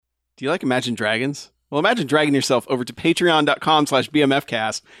Do you like Imagine Dragons? Well, imagine dragging yourself over to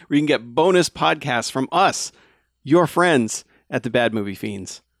patreon.com/BMFcast, where you can get bonus podcasts from us, your friends at the Bad Movie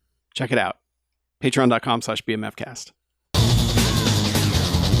Fiends. Check it out. Patreon.com/BMFcast.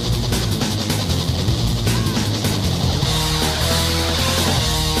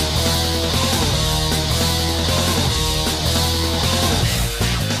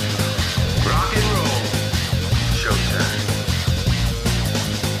 Rock and roll. Showtime.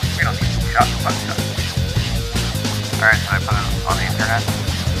 We don't need to shut the fuck up. Alright, so I put it on the internet.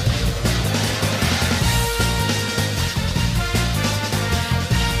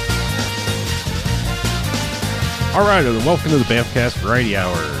 All right, and welcome to the Bamfcast Variety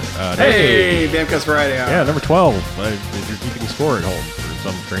Hour. Hey, Bamcast Variety Hour. Yeah, number 12. If you're keeping score at home for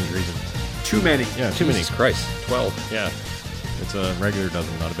some strange reason. Too many. Yeah, too many. Jesus Christ, 12. Yeah, it's a regular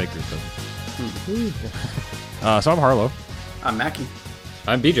dozen, not a baker's dozen. So I'm Harlow. I'm Mackie.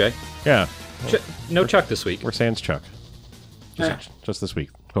 I'm BJ. Yeah, No Chuck this week. we're sans Chuck. Just this week,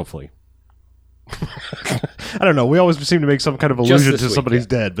 hopefully. I don't know. We always seem to make some kind of allusion this to week, somebody's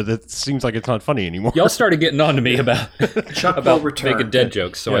yeah. dead, but it seems like it's not funny anymore. Y'all started getting on to me about Chuck will about return. making dead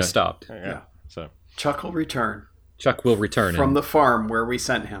jokes, so I Yeah. stopped. Yeah. So Chuck will return Chuck will return. from the farm where we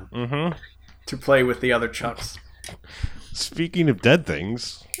sent him to play with the other Chucks. speaking of dead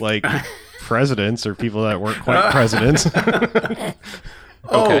things, like presidents or people that weren't quite presidents, Okay.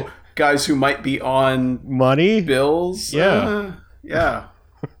 Oh, guys who might be on money. bills. Yeah. Yeah.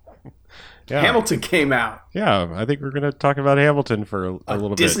 Yeah. Hamilton came out. Yeah, I think we're going to talk about Hamilton for a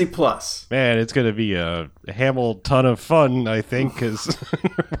little Disney bit. Plus. Man, it's going to be a ton of fun, I think, because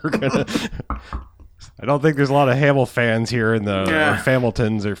we're going to... I don't think there's a lot of Hamill fans here in the Yeah. or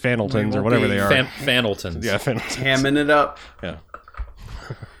Familtons or Faniltons or whatever they are. Faniltons. Yeah, Faniltons. Hamming it up. Yeah.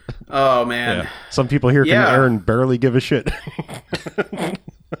 Oh, man. Yeah. Some people here can Yeah. Aaron barely give a shit.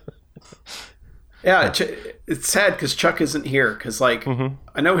 Yeah, it's sad because Chuck isn't here. Because, like,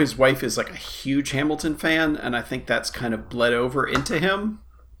 I know his wife is, like, a huge Hamilton fan, and I think that's kind of bled over into him.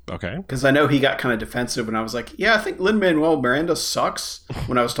 Okay. Because I know he got kind of defensive when I was like, yeah, I think Lin-Manuel Miranda sucks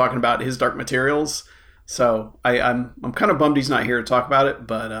when I was talking about his Dark Materials. So I'm kind of bummed he's not here to talk about it.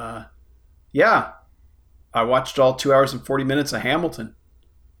 But, yeah, I watched all 2 hours and 40 minutes of Hamilton.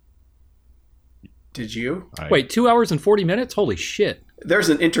 Did you? Wait, 2 hours and 40 minutes? Holy shit. There's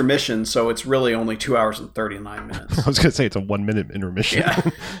an intermission, so it's really only 2 hours and 39 minutes. I was going to say it's a 1 minute intermission. Yeah.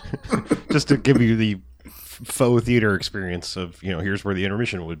 Just to give you the faux theater experience of, here's where the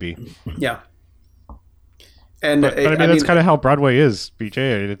intermission would be. Yeah. And But I mean, that's kind of how Broadway is,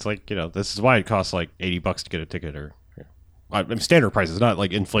 BJ. It's like, this is why it costs like $80 to get a ticket or standard prices, not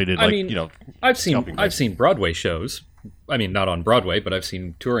like inflated. I mean, I've scalping price. seen Broadway shows. I mean, not on Broadway, but I've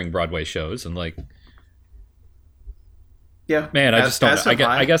seen touring Broadway shows, and like, yeah, man, I just don't.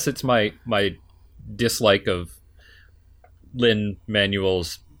 I I guess it's my dislike of Lin-Manuel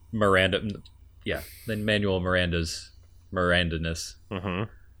Miranda. Yeah, Lin-Manuel Miranda's Mirandaness.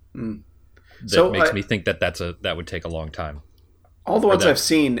 Mm-hmm. That makes me think that would take a long time. All the ones I've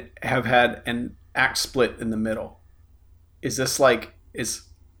seen have had an act split in the middle. Is this is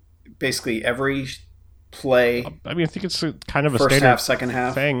basically every play? I mean, I think it's kind of a first standard half, second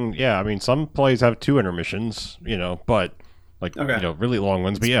half thing. Yeah, I mean, some plays have 2 intermissions, but like really long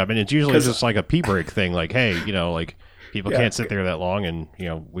ones. But yeah, I mean, it's usually just like a pee break thing. Like, hey, like people can't sit there that long, and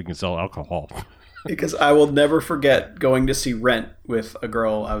we can sell alcohol. Because I will never forget going to see Rent with a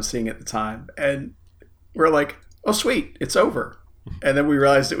girl I was seeing at the time, and we're like, "Oh, sweet, it's over." And then we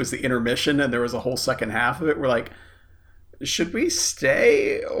realized it was the intermission, and there was a whole second half of it. We're like, should we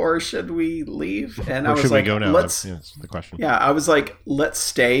stay or should we leave? And I was should like, we go now? That's the question. Yeah, I was like, let's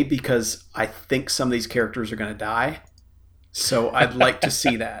stay because I think some of these characters are going to die. So I'd like to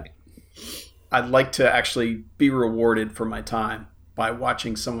see that. I'd like to actually be rewarded for my time by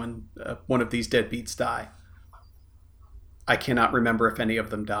watching one of these deadbeats die. I cannot remember if any of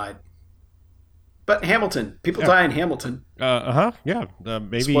them died. But Hamilton. People die in Hamilton. Yeah.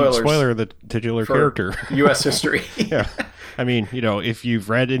 Maybe Spoilers spoiler the titular for character. U.S. history. Yeah. I mean, if you've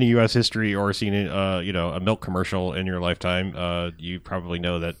read any U.S. history or seen a milk commercial in your lifetime, you probably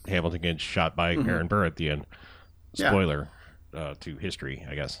know that Hamilton gets shot by Aaron Burr at the end. Spoiler to history,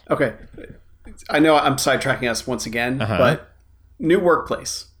 I guess. Okay. I know I'm sidetracking us once again, but new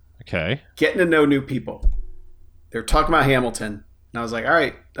workplace. Okay. Getting to know new people. They're talking about Hamilton. And I was like, all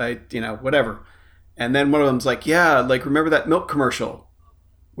right, whatever. And then one of them's like, yeah, like, remember that milk commercial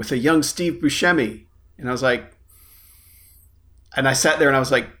with a young Steve Buscemi? And I was like, and I sat there and I was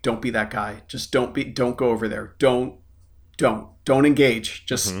like, don't be that guy. Just don't go over there. Don't engage.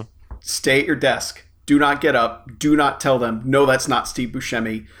 Just stay at your desk. Do not get up. Do not tell them, no, that's not Steve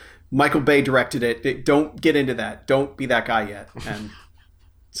Buscemi. Michael Bay directed it. Don't get into that. Don't be that guy yet. And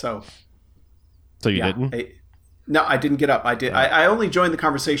so you didn't? No, I didn't get up. I did. I only joined the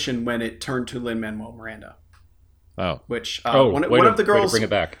conversation when it turned to Lin-Manuel Miranda. Oh. Which one of the girls bring it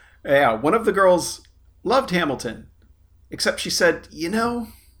back. Yeah, one of the girls loved Hamilton, except she said,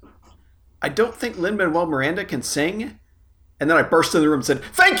 I don't think Lin-Manuel Miranda can sing. And then I burst in the room and said,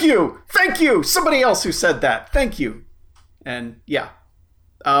 thank you, somebody else who said that, thank you. And yeah,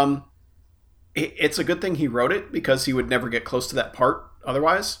 it's a good thing he wrote it, because he would never get close to that part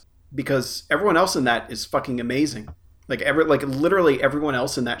otherwise, because everyone else in that is fucking amazing. Like literally everyone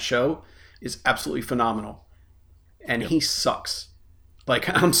else in that show is absolutely phenomenal. And he sucks. Like,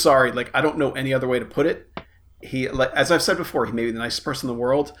 I'm sorry. Like, I don't know any other way to put it. He, like, as I've said before, he may be the nicest person in the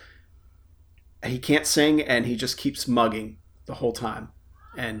world. He can't sing, and he just keeps mugging the whole time.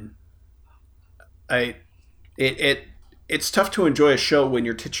 And it's tough to enjoy a show when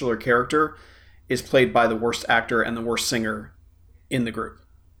your titular character is played by the worst actor and the worst singer in the group.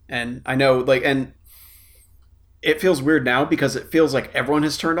 And I know, like, and it feels weird now because it feels like everyone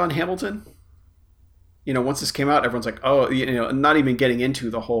has turned on Hamilton. Once this came out, everyone's like, oh, not even getting into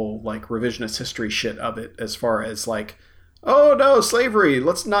the whole, like, revisionist history shit of it, as far as, like, oh, no, slavery.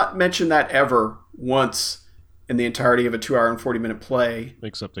 Let's not mention that ever once in the entirety of a 2 hour and 40-minute play.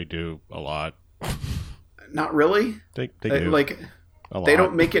 Except they do a lot. Not really. They do. Like, they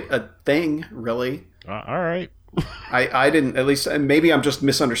don't make it a thing, really. All right. I didn't, at least, maybe I'm just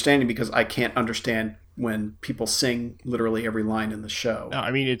misunderstanding because I can't understand when people sing literally every line in the show. No,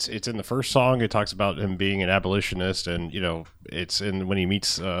 I mean, it's in the first song. It talks about him being an abolitionist, and it's in when he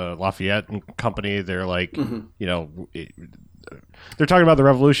meets Lafayette and company. They're like, they're talking about the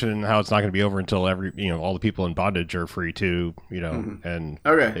revolution and how it's not going to be over until all the people in bondage are free too. And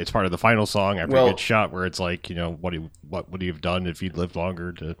it's part of the final song after he gets shot, where it's like, what would he have done if he'd lived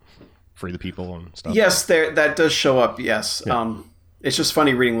longer to free the people and stuff. Yes, that does show up. Yes. Yeah. It's just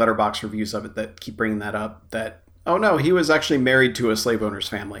funny reading letterbox reviews of it that keep bringing that up, that, oh no, he was actually married to a slave owner's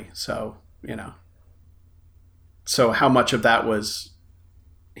family. So, so how much of that was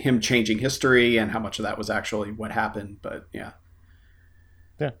him changing history and how much of that was actually what happened. But yeah.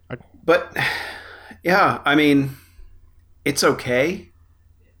 Yeah. But yeah, I mean, it's okay.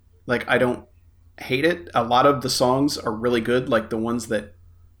 Like, I don't hate it. A lot of the songs are really good. Like the ones that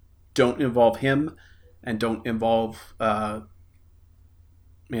don't involve him and don't involve, I'm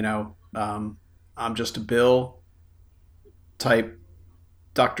just a Bill type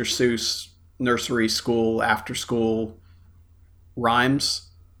Dr. Seuss nursery school, after school rhymes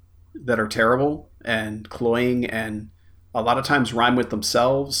that are terrible and cloying and a lot of times rhyme with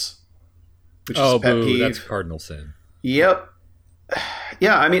themselves, which is a pet peeve. That's cardinal sin. Yep.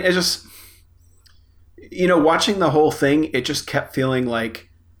 Yeah, I mean, it just, watching the whole thing, it just kept feeling like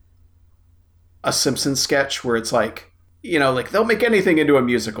a Simpsons sketch where it's like, like they'll make anything into a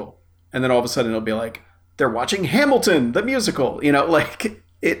musical. And then all of a sudden it'll be like, they're watching Hamilton, the musical, like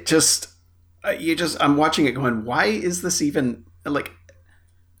it just, I'm watching it going, why is this even like,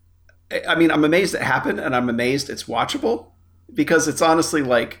 I mean, I'm amazed it happened and I'm amazed it's watchable because it's honestly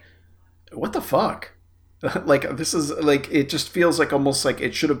like, what the fuck? Like, this is like, it just feels like almost like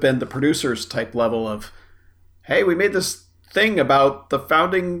it should have been the producers type level of, hey, we made this thing about the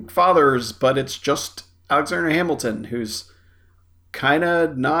founding fathers, but it's just Alexander Hamilton, who's kind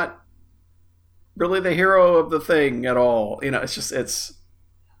of not really the hero of the thing at all. It's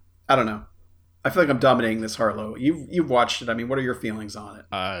I don't know. I feel like I'm dominating this, Harlow. You've watched it. I mean, what are your feelings on it?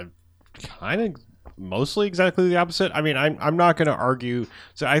 Kind of mostly exactly the opposite. I mean, I'm not going to argue.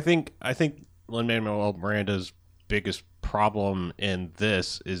 So I think Lin-Manuel Miranda's biggest problem in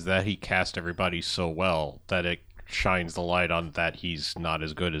this is that he cast everybody so well that it shines the light on that he's not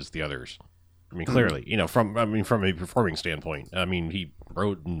as good as the others. I mean, clearly, from a performing standpoint. I mean, he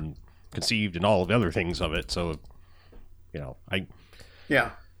wrote and conceived and all of the other things of it. So, not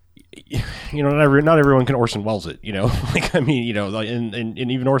everyone can Orson Welles it. Like, I mean,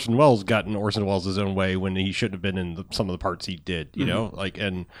 and even Orson Welles got in Orson Welles' own way when he shouldn't have been in some of the parts he did. Like,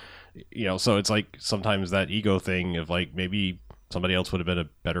 and so it's like sometimes that ego thing of like maybe somebody else would have been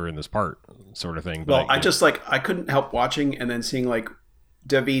better in this part, sort of thing. But well, I couldn't help watching and then seeing like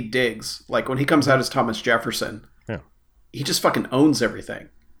Daveed Diggs, like when he comes out as Thomas Jefferson, he just fucking owns everything.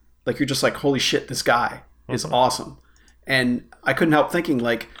 Like, you're just like, holy shit, this guy is awesome. And I couldn't help thinking,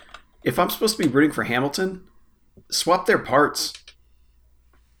 like, if I'm supposed to be rooting for Hamilton, swap their parts.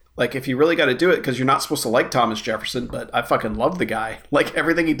 Like, if you really got to do it, because you're not supposed to like Thomas Jefferson, but I fucking love the guy. Like,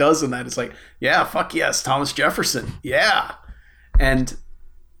 everything he does in that is like, yeah, fuck yes, Thomas Jefferson. Yeah. And,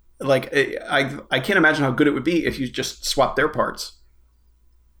 like, I can't imagine how good it would be if you just swap their parts.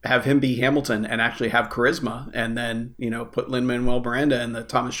 have him be Hamilton and actually have charisma, and then put Lin-Manuel Miranda in the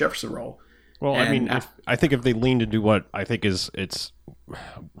Thomas Jefferson role. Well, I mean, I think if they leaned into what I think it's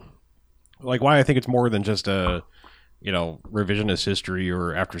like, why I think it's more than just a revisionist history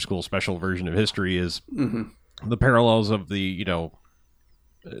or after school special version of history is the parallels of the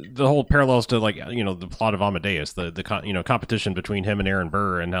whole parallels to the plot of Amadeus, the competition between him and Aaron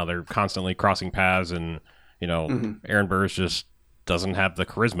Burr, and how they're constantly crossing paths, and Aaron Burr's just doesn't have the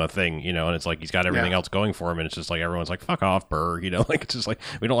charisma thing, and it's like he's got everything else going for him, and it's just like everyone's like, fuck off, Burr, like it's just like,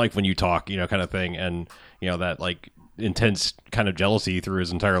 we don't like when you talk, kind of thing, and that like intense kind of jealousy through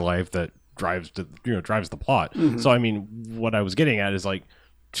his entire life that drives the plot. So I mean, what I was getting at is like,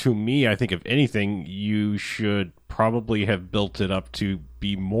 to me, I think if anything, you should probably have built it up to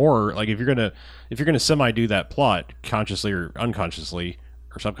be more like, if you're gonna semi do that plot consciously or unconsciously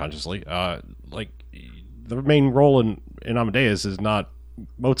or subconsciously, like the main role in Amadeus is not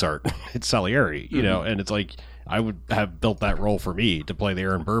Mozart, it's Salieri, and it's like, I would have built that role for me to play the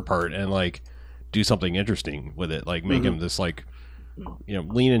Aaron Burr part and like do something interesting with it, like make him this like,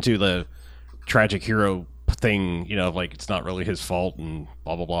 lean into the tragic hero thing, like it's not really his fault and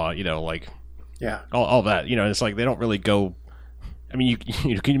blah blah blah, like all that, and it's like they don't really go. I mean,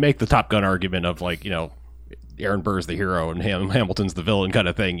 you can make the Top Gun argument of like, Aaron Burr's the hero and Hamilton's the villain kind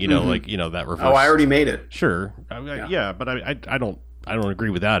of thing, like that reverse. Oh, I already made it. Sure, yeah, but I don't agree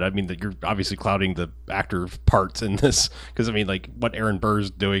with that. I mean, that you're obviously clouding the actor parts in this, because I mean, like what Aaron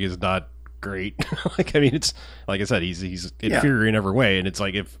Burr's doing is not great. Like, I mean, it's like I said, he's inferior in every way, and it's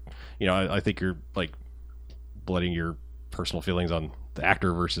like, if I think you're like letting your personal feelings on the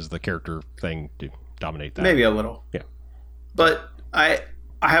actor versus the character thing to dominate that. Maybe a little, yeah. But I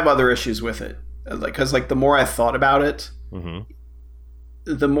have other issues with it, because like the more I thought about it,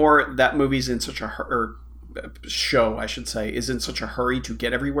 the more that movie's in such a show, I should say, is in such a hurry to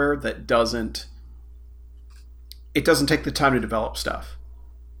get everywhere that it doesn't take the time to develop stuff.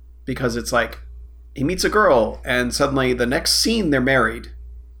 Because it's like, he meets a girl and suddenly the next scene they're married,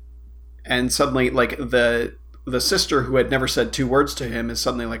 and suddenly like the sister who had never said two words to him is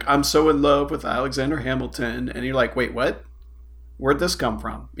suddenly like, I'm so in love with Alexander Hamilton, and you're like, wait, what? Where'd this come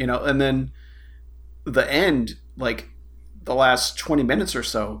from? And then the end, like the last 20 minutes or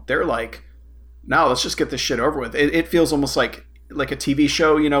so, they're like, no, let's just get this shit over with. It feels almost like a TV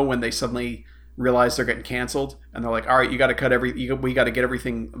show, when they suddenly realize they're getting canceled, and they're like, all right, you got to cut we got to get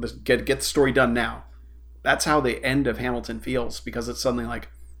everything, get the story done now. That's how the end of Hamilton feels, because it's suddenly like,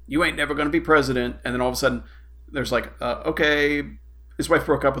 you ain't never going to be president, and then all of a sudden there's like, okay, his wife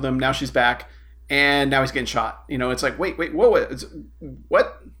broke up with him, now she's back, and now he's getting shot. It's like, wait, whoa,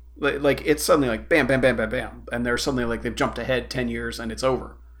 what? Like, it's suddenly like bam, bam, bam, bam, bam, and they're suddenly like, they've jumped ahead 10 years and it's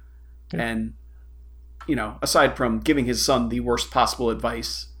over. Yeah. And aside from giving his son the worst possible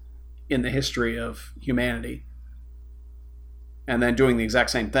advice in the history of humanity, and then doing the exact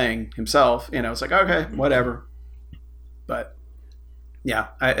same thing himself, it's like, okay, whatever. But yeah,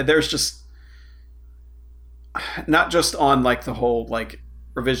 there's just, not just on like the whole like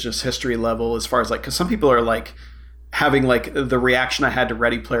revisionist history level, as far as like, because some people are like having like the reaction I had to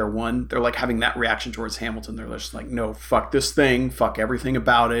Ready Player One, they're like having that reaction towards Hamilton. They're just like, no, fuck this thing, fuck everything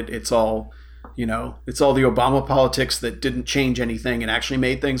about it. It's all, it's all the Obama politics that didn't change anything and actually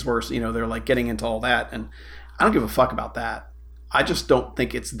made things worse. They're like getting into all that, and I don't give a fuck about that. I just don't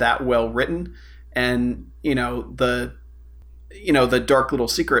think it's that well written. And the dark little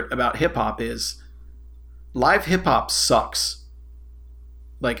secret about hip hop is live hip hop sucks.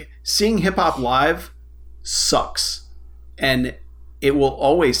 Like, seeing hip hop live sucks, and it will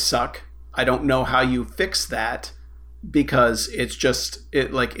always suck. I don't know how you fix that, because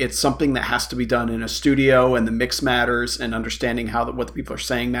it's something that has to be done in a studio, and the mix matters, and understanding what the people are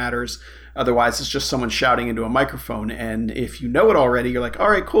saying matters. Otherwise, it's just someone shouting into a microphone, and if you know it already, you're like, all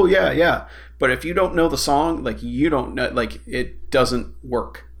right, cool, yeah. But if you don't know the song, like, you don't know, like, it doesn't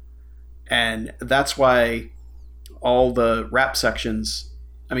work. And that's why all the rap sections,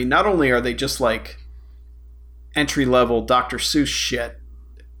 I mean, not only are they just like entry-level Dr. Seuss shit,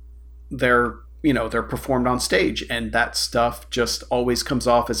 they're performed on stage, and that stuff just always comes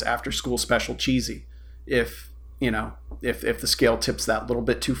off as after-school special cheesy if the scale tips that little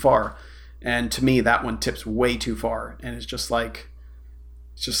bit too far. And to me, that one tips way too far, and it's just like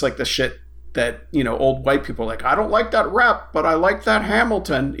the shit that old white people are like, I don't like that rap, but I like that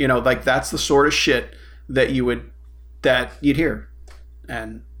Hamilton. Like, that's the sort of shit that you'd hear.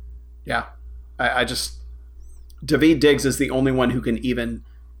 And yeah, I just, Daveed Diggs is the only one who can even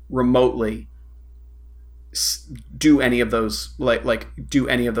remotely do any of those do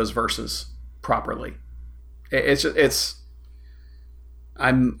any of those verses properly. It's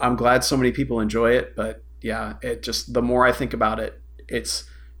I'm glad so many people enjoy it, but yeah, it just, the more I think about it, it's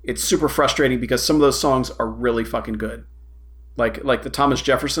super frustrating because some of those songs are really fucking good. Like the Thomas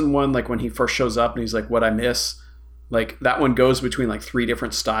Jefferson one, like when he first shows up and he's like, "What I Miss," like that one goes between like 3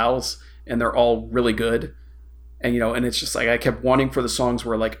 different styles and they're all really good. And and it's just like I kept wanting for the songs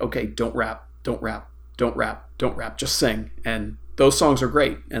where like, okay, don't rap, don't rap, don't rap, don't rap, just sing. And those songs are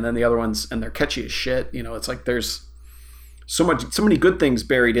great. And then the other ones, and they're catchy as shit. It's like there's so many good things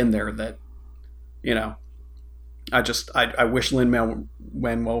buried in there that I wish Lin-Manuel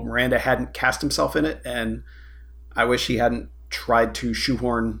Miranda hadn't cast himself in it, and I wish he hadn't tried to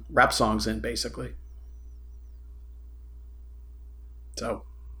shoehorn rap songs in, basically. So,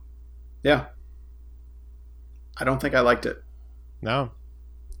 yeah. I don't think I liked it. No.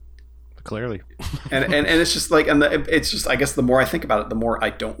 Clearly. and it's just like, it's just, I guess the more I think about it, the more I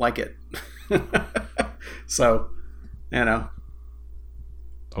don't like it. So,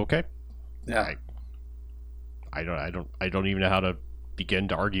 Okay. Yeah. I don't even know how to begin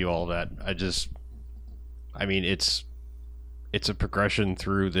to argue all that. I mean, it's a progression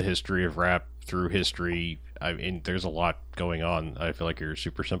through the history of rap, through history. I mean, there's a lot going on. I feel like you're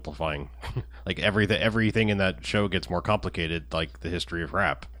super simplifying. Like everything in that show gets more complicated, like the history of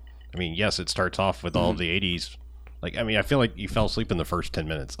rap. I mean, yes, it starts off with all of the 80s. Like, I mean, I feel like you fell asleep in the first 10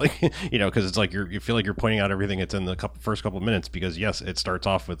 minutes, like, because it's like you feel like you're pointing out everything that's in the first couple of minutes, because yes, it starts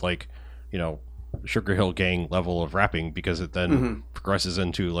off with like, Sugar Hill Gang level of rapping, because it then progresses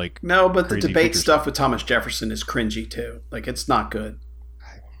into like no, but the debate stuff with Thomas Jefferson is cringy too. Like, it's not good.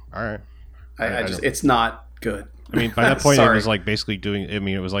 All right, it's not good. I mean, by that point, it was like basically doing. I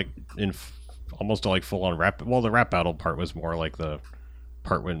mean, it was like almost like full on rap. Well, the rap battle part was more like the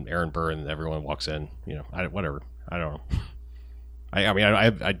part when Aaron Burr and everyone walks in. Whatever. I don't know. I mean,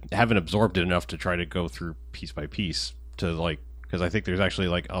 I haven't absorbed it enough to try to go through piece by piece to like, because I think there's actually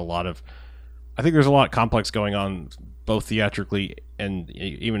like there's a lot complex going on, both theatrically and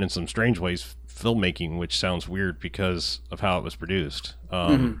even in some strange ways filmmaking, which sounds weird because of how it was produced.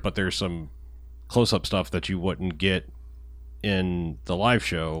 But there's some close-up stuff that you wouldn't get in the live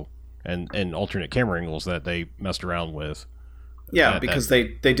show, and alternate camera angles that they messed around with. Yeah, because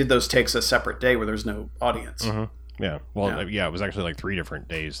they did those takes a separate day where there's no audience. Yeah. Well, it was actually like 3 different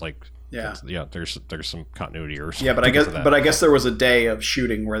days. Like, there's some continuity or something. Yeah, but I guess there was a day of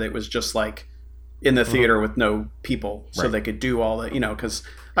shooting where it was just like in the theater with no people, so they could do all that. Because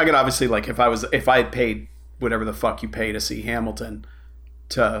I could obviously, like, if I had paid whatever the fuck you pay to see Hamilton,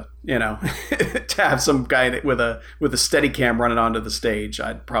 to to have some guy with a steady cam running onto the stage,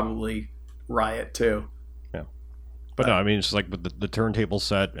 I'd probably riot too. Yeah, but no, I mean, it's like with the turntable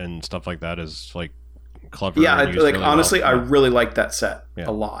set and stuff like that is like clever. Yeah, like really honestly, well. I really like that set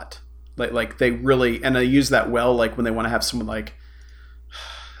a lot. Like they really, and they use that well. Like when they want to have someone like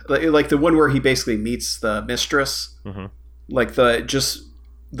the one where he basically meets the mistress, like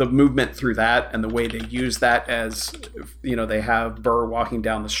the movement through that and the way they use that as, they have Burr walking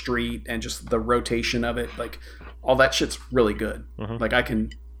down the street and just the rotation of it, like all that shit's really good. Like I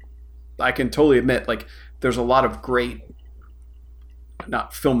can totally admit, like there's a lot of great,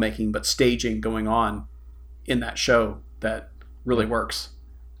 not filmmaking, but staging going on in that show that really works.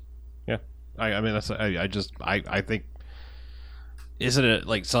 Yeah. I mean, I think, isn't it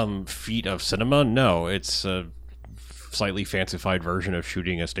like some feat of cinema? No, it's a slightly fancified version of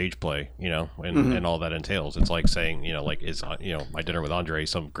shooting a stage play, and all that entails. It's like saying, like, is My Dinner with Andre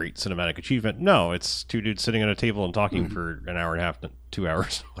some great cinematic achievement? No, it's 2 dudes sitting at a table and talking for an hour and a half, 2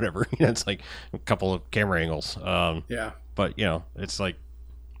 hours, whatever. It's like a couple of camera angles. But it's like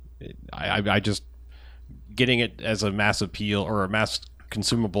I just getting it as a mass appeal or a mass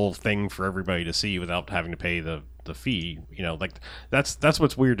consumable thing for everybody to see without having to pay the fee, like that's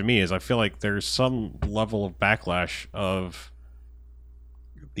what's weird to me, is I feel like there's some level of backlash of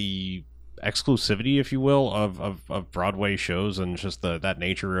the exclusivity, if you will, of Broadway shows, and just that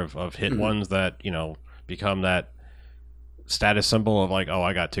nature of hit ones that become that status symbol of like, oh,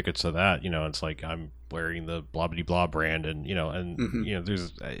 I got tickets to that, it's like I'm wearing the blah blah blah brand, and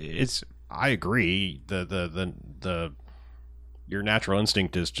there's I agree, the your natural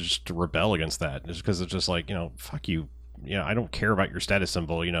instinct is just to rebel against that, just because it's just like, fuck you, I don't care about your status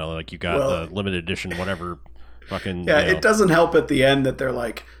symbol, like you got the limited edition whatever fucking It doesn't help at the end that they're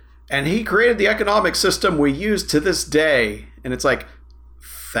like, and he created the economic system we use to this day, and it's like,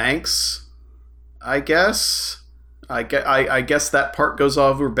 thanks, I guess that part goes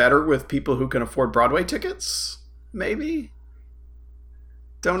over better with people who can afford Broadway tickets, maybe,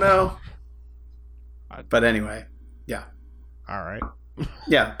 don't know, but anyway, yeah. All right.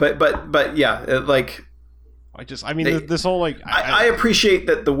 Yeah, but yeah, like I mean, this whole like I appreciate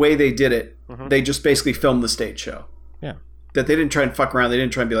that the way they did it. They just basically filmed the stage show. Yeah. That they didn't try and fuck around. They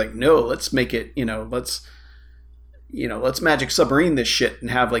didn't try and be like, no, let's make it, let's Magic Submarine this shit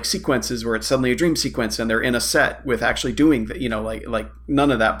and have like sequences where it's suddenly a dream sequence and they're in a set with actually doing that, like none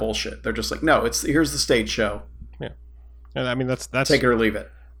of that bullshit. They're just like, no, here's the stage show. Yeah. And I mean, that's take it or leave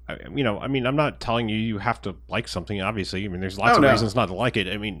it. I mean, I'm not telling you have to like something. Obviously, I mean, there's lots of reasons not to like it.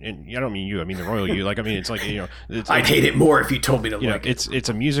 I mean, and I don't mean you. I mean the royal you. Like, I mean, it's like I'd hate it more if you told me to like it. It's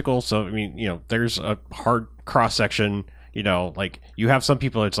a musical, so I mean, there's a hard cross section. Like you have some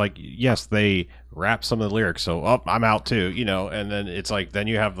people. It's like yes, they rap some of the lyrics, so I'm out too. And then it's like then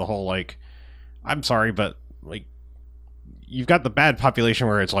you have the whole like, I'm sorry, but like. You've got the bad population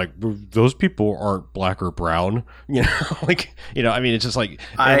where it's like those people aren't black or brown, I mean, it's just like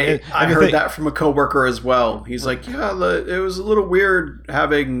I heard that from a coworker as well. He's like, yeah, it was a little weird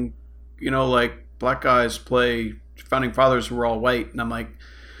having, like black guys play founding fathers who were all white, and I'm like,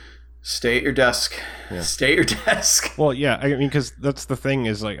 stay at your desk, stay at your desk. Well, yeah, I mean, because that's the thing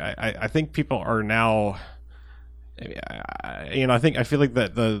is like I think people are now. I feel like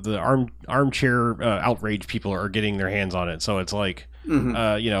that the armchair outrage people are getting their hands on it. So it's like,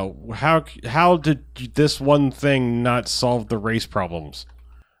 how did this one thing not solve the race problems?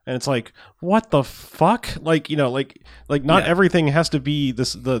 And it's like, what the fuck? Like, not everything has to be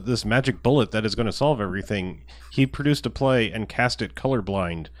this magic bullet that is going to solve everything. He produced a play and cast it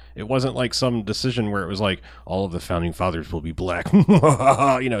colorblind. It wasn't like some decision where it was like, all of the founding fathers will be black.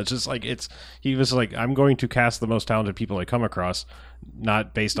 It's just like, he was like, I'm going to cast the most talented people I come across,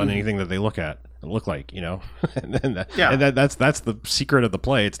 not based on anything that they look like, and that's the secret of the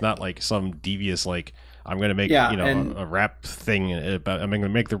play. It's not like some devious, like, I'm going to make a rap thing about. I'm going to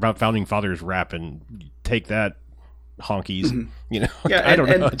make the founding fathers rap and take that, honkies. I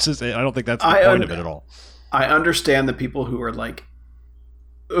don't know. It's just I don't think that's the point of it at all. I understand the people who are like,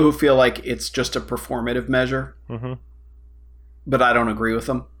 who feel like it's just a performative measure, but I don't agree with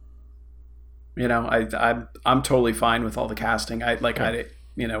them. I'm totally fine with all the casting.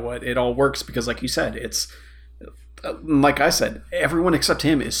 It all works because, like you said, it's like I said, everyone except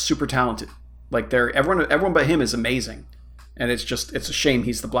him is super talented. Like everyone but him is amazing, and it's a shame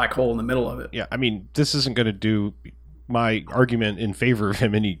he's the black hole in the middle of it. Yeah, I mean, this isn't going to do my argument in favor of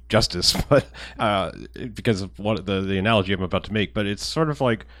him any justice, but because of what the analogy I'm about to make. But it's sort of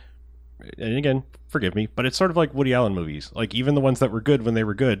like, and again, forgive me, but it's sort of like Woody Allen movies. Like even the ones that were good when they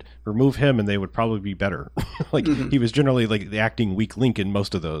were good, remove him and they would probably be better. He was generally like the acting weak link in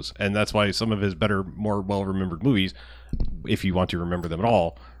most of those, and that's why some of his better, more well remembered movies, if you want to remember them at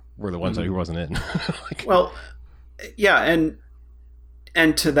all, were the ones that he wasn't in. Well, yeah,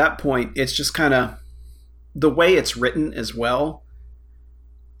 and to that point, it's just kind of the way it's written as well.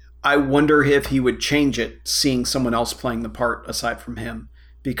 I wonder if he would change it seeing someone else playing the part aside from him,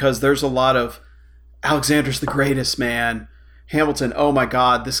 because there's a lot of Alexander's the greatest, man. Hamilton, oh my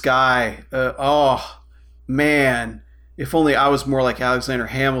God, this guy. Oh man, if only I was more like Alexander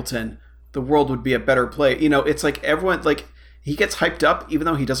Hamilton, the world would be a better place. It's like everyone like. He gets hyped up even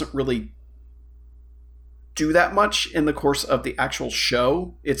though he doesn't really do that much in the course of the actual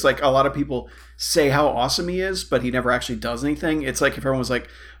show. It's like a lot of people say how awesome he is, but he never actually does anything. It's like if everyone was like,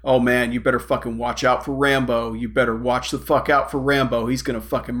 oh man, you better fucking watch out for Rambo. You better watch the fuck out for Rambo. He's going to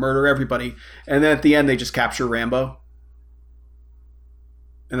fucking murder everybody. And then at the end, they just capture Rambo.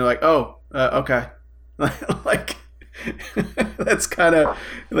 And they're like, oh, okay. Like, that's kind of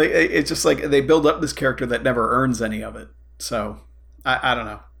like, it's just like they build up this character that never earns any of it. So, I don't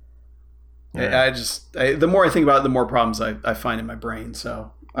know. Yeah. The more I think about it, the more problems I find in my brain.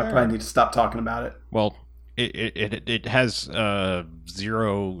 So, I probably need to stop talking about it. Well, it has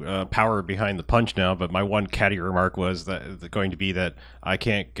zero power behind the punch now, but my one catty remark was going to be that I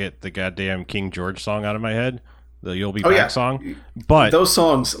can't get the goddamn King George song out of my head. The You'll Be Back song. But those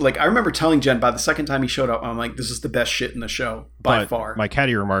songs, like I remember telling Jen by the second time he showed up, I'm like, this is the best shit in the show by far. My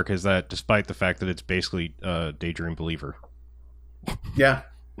catty remark is that despite the fact that it's basically Daydream Believer. Yeah.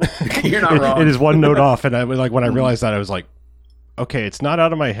 You're not wrong. It is one note off, and I was like, when I realized that, I was like, okay, it's not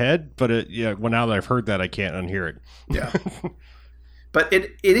out of my head, but now that I've heard that, I can't unhear it. Yeah. But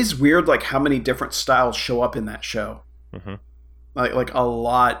it is weird, like how many different styles show up in that show. Mm-hmm. Like a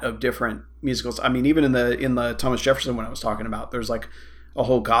lot of different musicals. I mean, even in the Thomas Jefferson one I was talking about, there's like a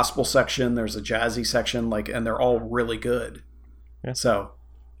whole gospel section, there's a jazzy section, and they're all really good. Yeah. So,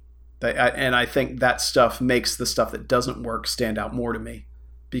 I think that stuff makes the stuff that doesn't work stand out more to me,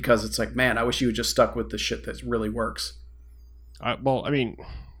 because it's like, man, I wish you had just stuck with the shit that really works. Well, I mean,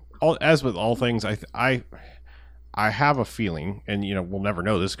 as with all things, I have a feeling, and we'll never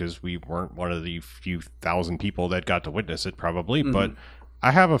know this because we weren't one of the few thousand people that got to witness it, probably. But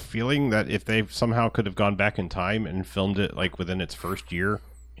I have a feeling that if they somehow could have gone back in time and filmed it like within its first year,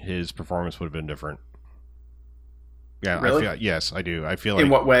 his performance would have been different. Yeah, Really? Yes, I do. I feel like In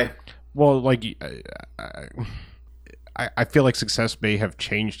what way? well, like I feel like success may have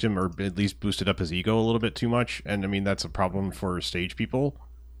changed him or at least boosted up his ego a little bit too much, and I mean that's a problem for stage people.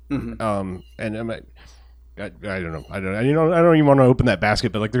 And I don't know. I don't even want to open that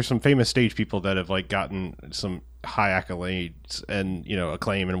basket, but like there's some famous stage people that have like gotten some high accolades and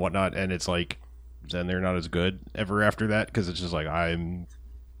acclaim and whatnot, and it's like then they're not as good ever after that because it's just like I'm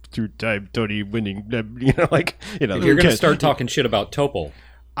two-time Tony winning. If you're gonna start talking shit about Topol,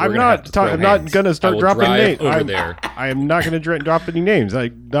 I'm not gonna start dropping names over there. I am not gonna drop any names.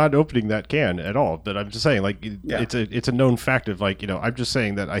 I'm not opening that can at all. But I'm just saying, like, it's a known fact of like I'm just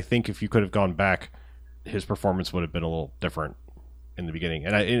saying that I think if you could have gone back, his performance would have been a little different in the beginning.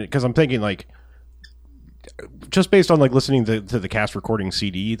 And because I'm thinking like, just based on like listening to the cast recording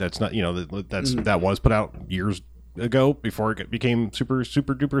CD, that's not that was put out years ago before it became super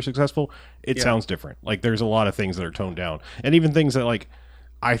duper successful. It sounds different. Like there's a lot of things that are toned down, and even things that like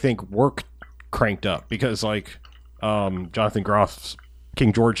I think work cranked up because like Jonathan Groff's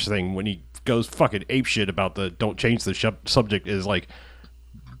King George thing when he goes fucking apeshit about the don't change the subject is like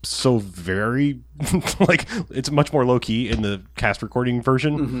so very like it's much more low key in the cast recording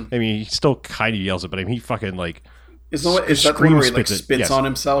version. I mean, he still kind of yells it, but I mean, he fucking like is that the one where he like spits on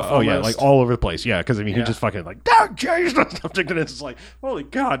himself? Oh yeah, like all over the place. Yeah, because I mean, he just fucking like don't change the subject, and it's just like holy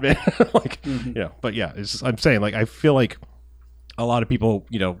god, man. Like but yeah, I'm saying like I feel like a lot of people,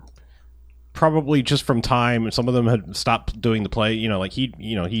 probably just from time, some of them had stopped doing the play. Like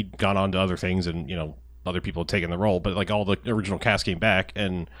he'd gone on to other things, and other people had taken the role, but like all the original cast came back,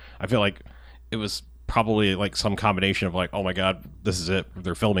 and I feel like it was probably like some combination of like, oh my god, this is it,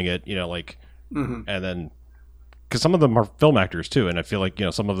 they're filming it, and then because some of them are film actors too, and I feel like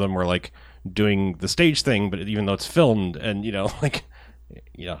some of them were like doing the stage thing, but even though it's filmed, and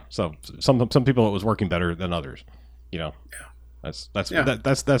so some people it was working better than others. That's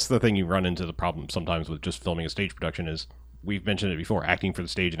the thing you run into the problem sometimes with just filming a stage production is we've mentioned it before, acting for the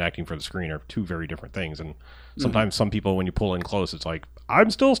stage and acting for the screen are two very different things, and sometimes some people when you pull in close it's like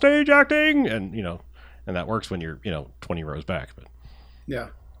I'm still stage acting, and and that works when you're 20 rows back, but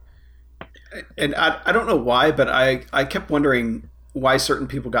and I don't know why, but I kept wondering why certain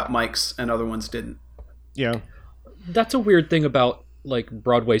people got mics and other ones didn't. That's a weird thing about like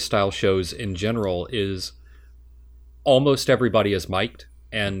Broadway style shows in general is almost everybody is mic'd,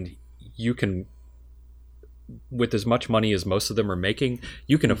 and you can, with as much money as most of them are making,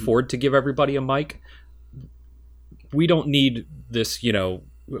 you can afford to give everybody a mic. We don't need this,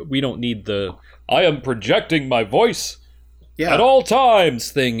 we don't need the I am projecting my voice at all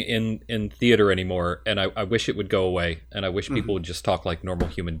times thing in theater anymore, and I wish it would go away, and I wish people would just talk like normal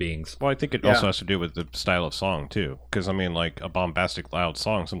human beings. Well, I think it also has to do with the style of song too, because I mean like a bombastic loud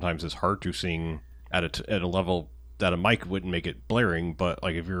song sometimes is hard to sing at a level that a mic wouldn't make it blaring, but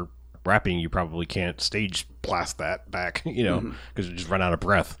like if you're rapping, you probably can't stage blast that back, because you just run out of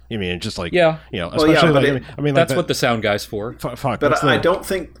breath. I mean, it's just like especially that's like what the sound guy's for. Fuck, but I don't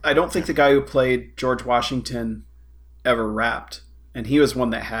think the guy who played George Washington ever rapped, and he was one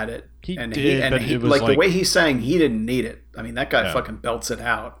that had it. He did, like the way he sang, he didn't need it. I mean, that guy fucking belts it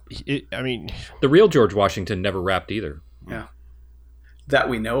out. The real George Washington never rapped either. Yeah, that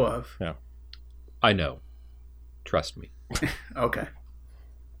we know of. Yeah, I know. Trust me. Okay.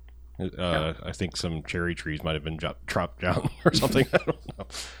 I think some cherry trees might have been chopped down or something. I don't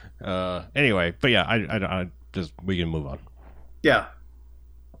know. Anyway, but yeah, I just we can move on. Yeah.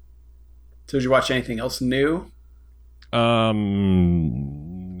 So did you watch anything else new? No,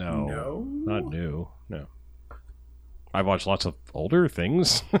 not new. No, I've watched lots of older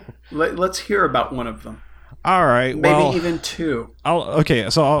things. Let's hear about one of them. All right, maybe even two.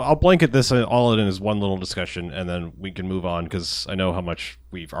 I'll blanket this all in as one little discussion, and then we can move on because I know how much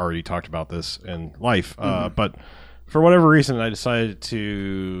we've already talked about this in life. But for whatever reason, I decided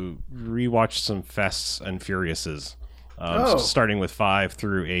to rewatch some Fasts and Furiouses, starting with 5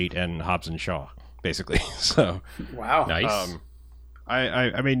 through 8 and Hobbs and Shaw, basically. So wow, nice.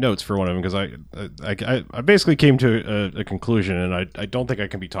 I made notes for one of them because I basically came to a conclusion, and I don't think I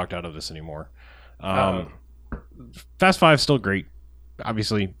can be talked out of this anymore. Fast 5 is still great,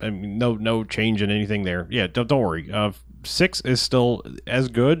 obviously. I mean, no change in anything there. Yeah, don't worry. 6 is still as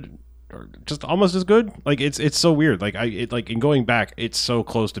good, or just almost as good. Like it's so weird. Like in going back, it's so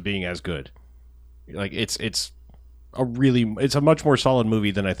close to being as good. Like it's a much more solid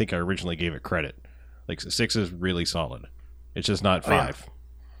movie than I think I originally gave it credit. Like 6 is really solid. It's just not 5.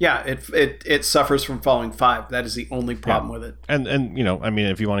 Yeah, it suffers from following 5. That is the only problem with it. And you know, I mean,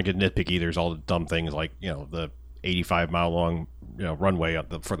 if you want to get nitpicky, there's all the dumb things like, you know, the 85-mile long, you know, runway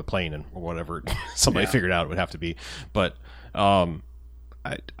for the plane and or whatever somebody figured out it would have to be. But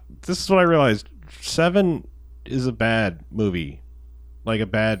this is what I realized. 7 is a bad movie, like a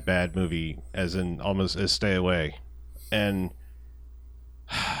bad movie, as in almost as Stay Away. And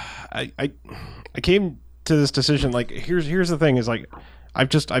I came to this decision. Like, here's the thing: is like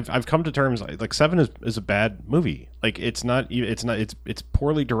I've come to terms like 7 is a bad movie. Like it's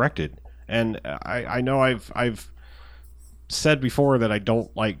poorly directed, and I know I've said before that I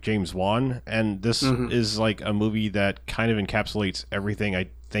don't like James Wan, and this is like a movie that kind of encapsulates everything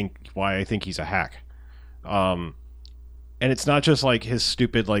why I think he's a hack. And it's not just like his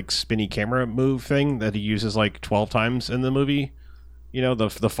stupid like spinny camera move thing that he uses like 12 times in the movie. You know, the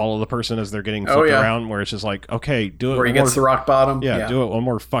follow the person as they're getting flipped around, where it's just like, okay, do it. Where he gets the rock bottom. Yeah, do it one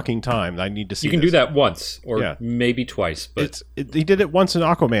more fucking time. I need to see. You can this. do that once or maybe twice, but he did it once in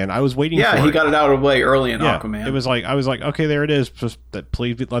Aquaman. I was waiting. Yeah, for he got it out of the way early in Aquaman. It was like I was like, okay, there it is. Just that,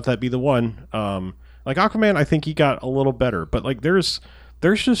 please let that be the one. Like Aquaman, I think he got a little better, but like there's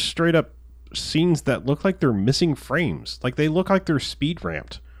just straight up scenes that look like they're missing frames. Like they look like they're speed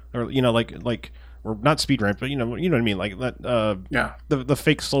ramped, or you know, like. Or not speed ramp, but you know what I mean, like that. The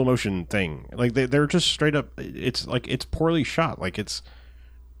fake slow motion thing, like they're just straight up. It's like it's poorly shot, like it's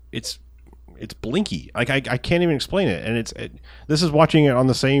blinky. Like I can't even explain it. And this is watching it on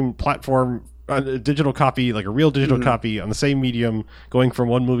the same platform, a digital copy, like a real digital copy on the same medium, going from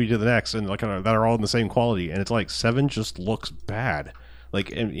one movie to the next, and like that are all in the same quality. And it's like 7 just looks bad, like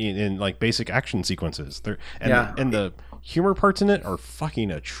in like basic action sequences. And the humor parts in it are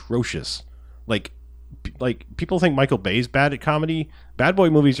fucking atrocious. Like people think Michael Bay's bad at comedy. Bad boy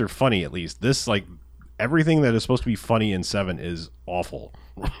movies are funny, at least. This, like, everything that is supposed to be funny in 7 is awful.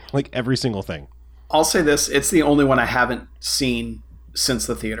 Like every single thing. I'll say this: it's the only one I haven't seen since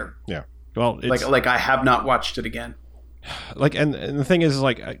the theater. Yeah. Well, it's, like I have not watched it again. Like, and the thing is,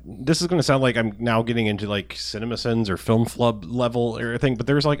 like, this is going to sound like I'm now getting into like CinemaSins or Film Flub level or thing, but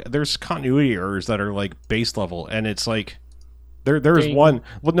there's continuity errors that are like base level, and it's like. There's one.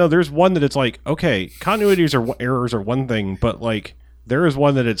 Well, no, there's one that it's like, okay, continuities or errors are one thing, but like there is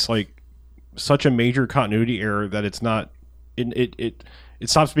one that it's like such a major continuity error that it's not. It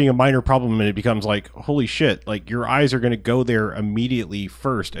stops being a minor problem and it becomes like, holy shit! Like your eyes are going to go there immediately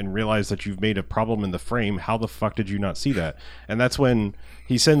first and realize that you've made a problem in the frame. How the fuck did you not see that? And that's when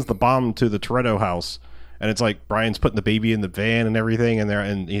he sends the bomb to the Toretto house. And it's like Brian's putting the baby in the van and everything,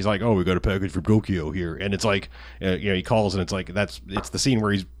 and he's like, "Oh, we got a package from Tokyo here." And it's like, you know, he calls and it's like it's the scene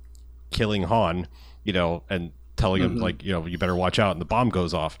where he's killing Han, you know, and telling him like, you know, you better watch out. And the bomb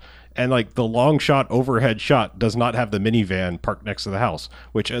goes off, and like the long shot overhead shot does not have the minivan parked next to the house,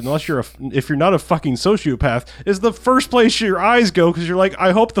 which if you're not a fucking sociopath, is the first place your eyes go because you're like,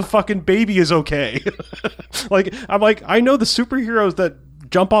 I hope the fucking baby is okay. Like I'm like, I know the superheroes that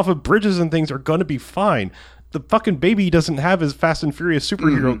jump off of bridges and things are gonna be fine. The fucking baby doesn't have his Fast and Furious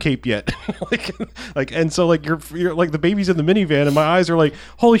superhero cape yet. like, and so like you're like the baby's in the minivan, and my eyes are like,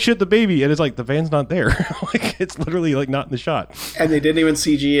 holy shit, the baby, and it's like the van's not there. Like it's literally like not in the shot. And they didn't even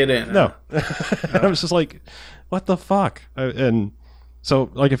CG it in. No, and I was just like, what the fuck? And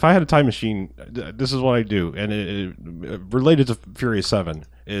so like if I had a time machine, this is what I do, and it related to Furious 7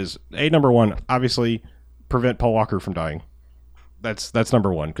 is number one, obviously prevent Paul Walker from dying. That's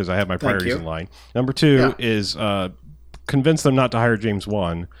number one because I have my priorities in line. Number two is convince them not to hire James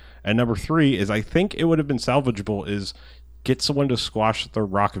Wan, and number three is I think it would have been salvageable is get someone to squash the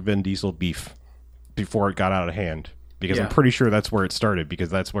Rock Vin Diesel beef before it got out of hand because I'm pretty sure that's where it started because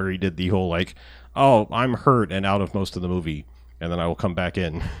that's where he did the whole like, oh, I'm hurt and out of most of the movie, and then I will come back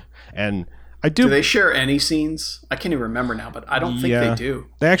in. And I do. Do they share any scenes? I can't even remember now, but I don't think they do.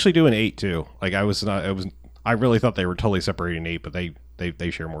 They actually do in 8 too. Like I really thought they were totally separating 8, but they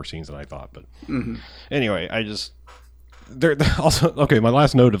share more scenes than I thought. But anyway, they're also okay. My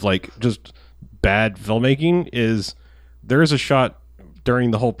last note of like just bad filmmaking is there is a shot during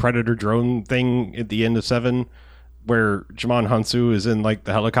the whole Predator drone thing at the end of 7 where Djimon Hounsou is in like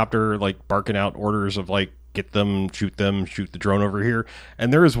the helicopter like barking out orders of like get them, shoot the drone over here.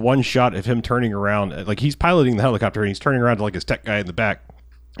 And there is one shot of him turning around, like he's piloting the helicopter and he's turning around to like his tech guy in the back.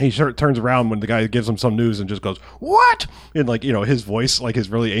 He turns around when the guy gives him some news and just goes, "What?" in like, you know, his voice, like his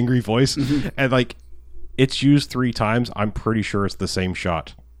really angry voice. And like it's used 3 times. I'm pretty sure it's the same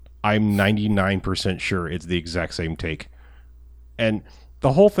shot. I'm 99% sure it's the exact same take. And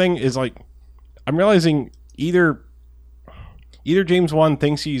the whole thing is like, I'm realizing either James Wan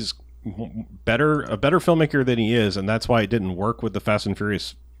thinks he's a better filmmaker than he is, and that's why it didn't work with the Fast and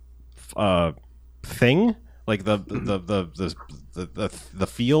Furious thing, like the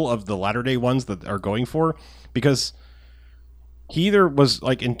feel of the latter day ones that are going for, because he either was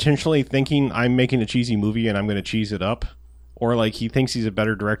like intentionally thinking I'm making a cheesy movie and I'm going to cheese it up, or like he thinks he's a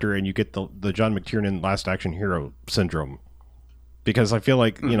better director and you get the John McTiernan Last Action Hero syndrome. Because I feel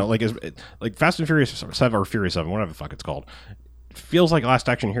like, you know, like Fast and Furious 7 or Furious 7, whatever the fuck it's called, feels like Last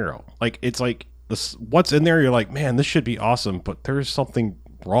Action Hero. Like, it's like this, what's in there, you're like, man, this should be awesome, but there's something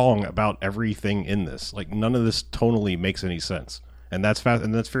wrong about everything in this. Like, none of this tonally makes any sense. And that's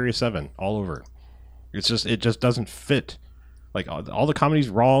Furious 7 all over. It just doesn't fit. Like, all the comedy's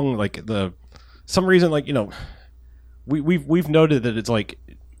wrong. Like, some reason, like, you know, we've noted that it's like,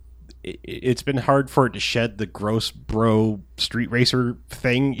 it's been hard for it to shed the gross bro street racer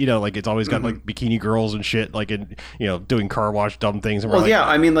thing, you know, like it's always got like bikini girls and shit, like, in, you know, doing car wash dumb things. And well, yeah,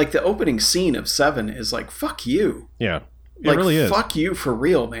 I mean, like the opening scene of 7 is like, fuck you. Yeah, it like, really is. Fuck you for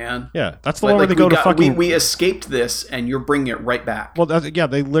real, man. Yeah, that's the one where they go to fucking. We escaped this, and you're bringing it right back. Well, yeah,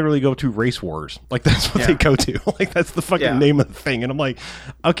 they literally go to race wars. Like that's what they go to. Like that's the fucking name of the thing. And I'm like,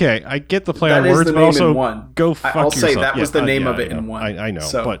 okay, I get the play on words, but also go fuck yourself. I'll say that was the name of it in 1. I know,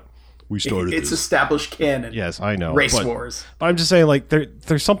 so, but. We started it's this. Established canon. Yes, I know. Race wars. But I'm just saying, like,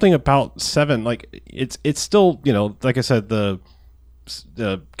 there's something about 7. Like, it's still, you know, like I said, the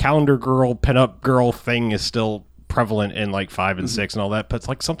calendar girl, pinup girl thing is still prevalent in like 5 and 6 and all that. But it's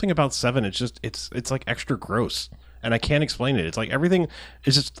like something about 7. It's just it's like extra gross, and I can't explain it. It's like everything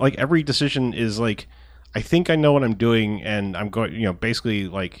is just like every decision is like, I think I know what I'm doing, and I'm going, you know, basically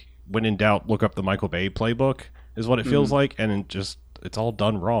like when in doubt, look up the Michael Bay playbook is what it feels like, and it's all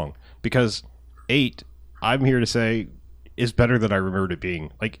done wrong. Because 8, I'm here to say, is better than I remembered it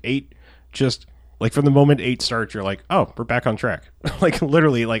being. Like 8, just like from the moment 8 starts, you're like, oh, we're back on track. Like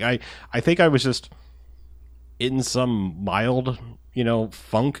literally, like I think I was just in some mild, you know,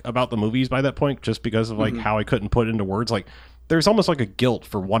 funk about the movies by that point, just because of like how I couldn't put it into words. Like there's almost like a guilt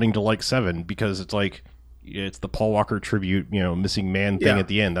for wanting to like 7, because it's like, it's the Paul Walker tribute, you know, missing man thing at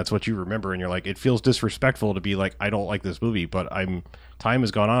the end. That's what you remember, and you're like, it feels disrespectful to be like, I don't like this movie, but time has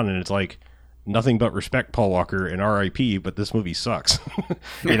gone on, and it's like nothing but respect, Paul Walker, and R.I.P. But this movie sucks,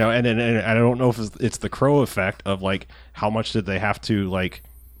 you know. And I don't know if it's the Crow effect of like how much did they have to like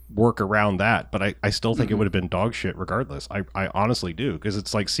work around that, but I still think it would have been dog shit regardless. I honestly do, because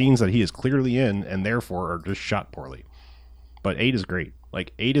it's like scenes that he is clearly in, and therefore are just shot poorly. But 8 is great.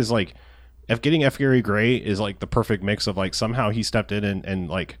 Like 8 is like. Getting F. Gary Gray is like the perfect mix of like somehow he stepped in and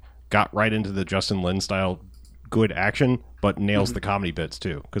like got right into the Justin Lin style good action, but nails the comedy bits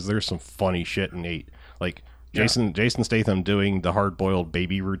too, because there's some funny shit in 8. Like Jason Statham doing the hard boiled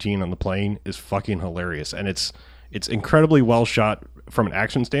baby routine on the plane is fucking hilarious, and it's incredibly well shot from an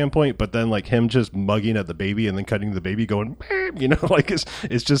action standpoint. But then like him just mugging at the baby and then cutting the baby going, you know, like it's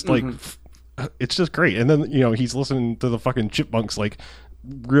just like it's just great. And then, you know, he's listening to the fucking chipmunks like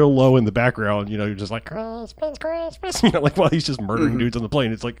real low in the background, you know, you're just like Christmas, you know, like while he's just murdering dudes on the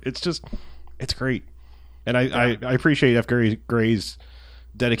plane. It's like it's great. And I appreciate F. Gary Gray's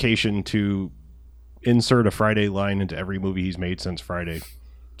dedication to insert a Friday line into every movie he's made since Friday.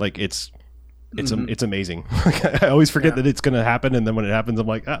 Like it's amazing. I always forget that it's gonna happen, and then when it happens I'm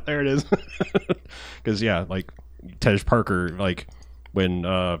like, there it is. Because like Tej Parker, like when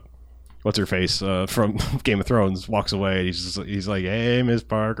what's her face from Game of Thrones walks away, he's like, hey, Miss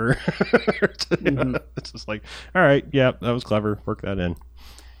Parker. It's just like, all right, yeah, that was clever, work that in.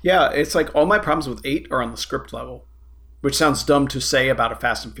 Yeah, it's like all my problems with 8 are on the script level, which sounds dumb to say about a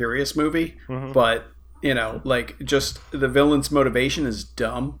Fast and Furious movie, but you know, like just the villain's motivation is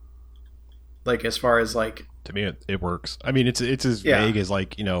dumb. Like as far as like, to me it works. I mean, it's as vague as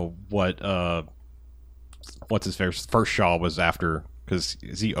like, you know, what what's his first Shaw was after. Because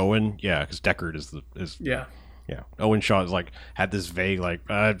is he Owen? Yeah, because Deckard is yeah. Owen Shaw is like had this vague like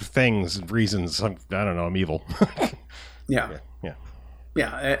things and reasons. I don't know. I'm evil. Yeah.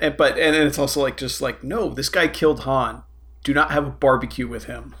 But it's also like just like, no, this guy killed Han. Do not have a barbecue with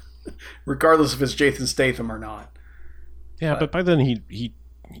him, regardless if it's Jason Statham or not. Yeah, but by then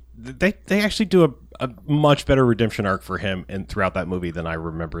they actually do a much better redemption arc for him and throughout that movie than I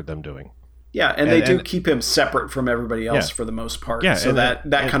remember them doing. Yeah, and they do keep him separate from everybody else for the most part. Yeah, so that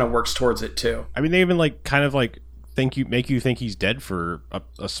kind of works towards it too. I mean, they even like kind of like make you think he's dead for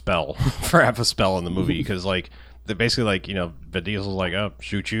a spell, for half a spell in the movie, because like they basically like, you know, Vin Diesel's like, oh,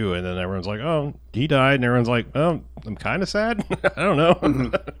 shoot you, and then everyone's like, oh, he died, and everyone's like, oh, I'm kind of sad. I don't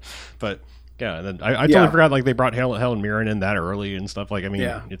know, but yeah, and then I totally forgot like they brought Helen Mirren in that early and stuff. Like, I mean,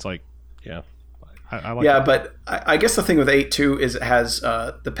 it's like, yeah. I like Yeah, it. but I guess the thing with 8 too is it has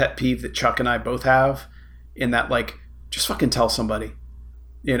the pet peeve that Chuck and I both have, in that like just fucking tell somebody,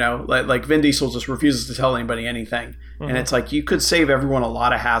 you know, like Vin Diesel just refuses to tell anybody anything, and it's like you could save everyone a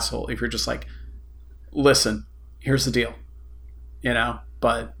lot of hassle if you're just like, listen, here's the deal, you know.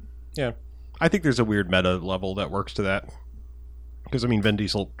 But Yeah, I think there's a weird meta level that works to that. Because I mean, Vin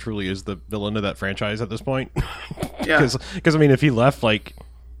Diesel truly is the villain of that franchise at this point. yeah, Because I mean, if he left, like,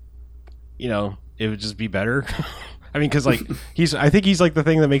 you know, it would just be better. I mean, because like I think he's like the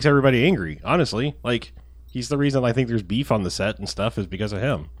thing that makes everybody angry. Honestly, like he's the reason I think there's beef on the set and stuff is because of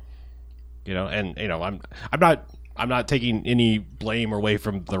him. You know, and you know, I'm not taking any blame away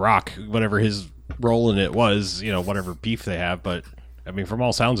from The Rock, whatever his role in it was. You know, whatever beef they have, but I mean, from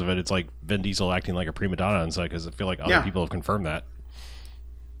all sounds of it, it's like Vin Diesel acting like a prima donna on set because I feel like other people have confirmed that.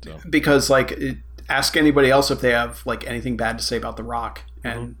 So. Because like ask anybody else if they have like anything bad to say about The Rock,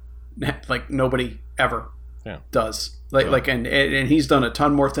 and like nobody ever does. Like and he's done a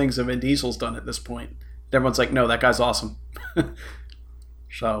ton more things than Vin Diesel's done at this point. Everyone's like, no, that guy's awesome.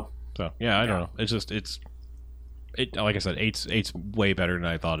 So yeah, I don't know. It's just like I said, eight's way better than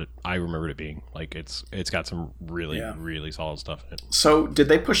I thought I remembered it being. Like it's got some really solid stuff in it. So did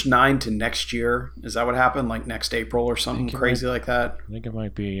they push 9 to next year? Is that what happened? Like next April or something crazy like that? I think it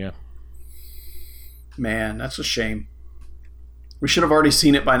might be, yeah. Man, that's a shame. We should have already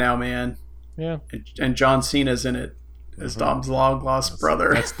seen it by now, man. Yeah. And John Cena's in it as Dom's long-lost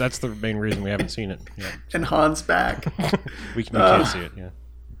brother. That's the main reason we haven't seen it. Yeah. And Han's back. we can't see it, yeah.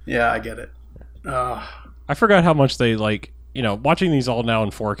 Yeah, I get it. I forgot how much they, like, you know, watching these all now in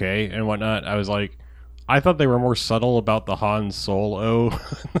 4K and whatnot, I was like, I thought they were more subtle about the Han Solo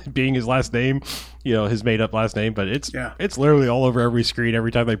being his last name, you know, his made-up last name, but it's literally all over every screen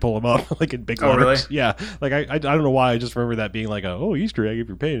every time they pull him up, like in big letters. Really? Yeah, like I don't know why, I just remember that being like Easter egg if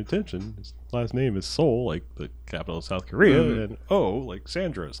you're paying attention. His last name is Seoul, like the capital of South Korea, and like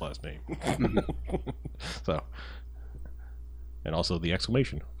Sandra's last name. So, and also the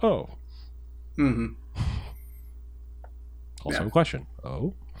exclamation, oh. Also a question.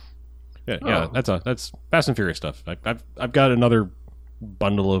 Oh. Yeah, that's Fast and Furious stuff. I've got another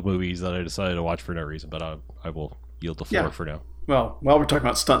bundle of movies that I decided to watch for no reason, but I will yield the floor for now. Well, while we're talking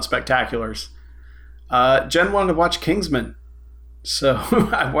about stunt spectaculars, Jen wanted to watch Kingsman, so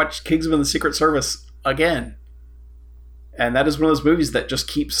I watched Kingsman: The Secret Service again, and that is one of those movies that just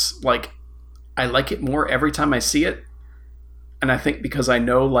keeps like I like it more every time I see it, and I think because I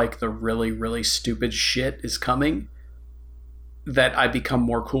know like the really really stupid shit is coming, that I become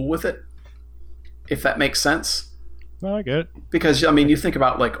more cool with it. If that makes sense. No, I get it. Because I mean, you think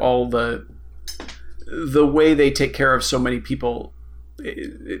about like all the way they take care of so many people,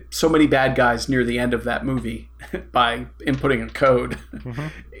 so many bad guys near the end of that movie by inputting a code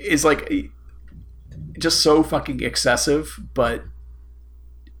is like just so fucking excessive, but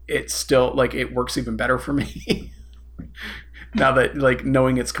it's still like it works even better for me now that like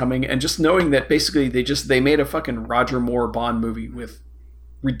knowing it's coming and just knowing that basically they made a fucking Roger Moore Bond movie with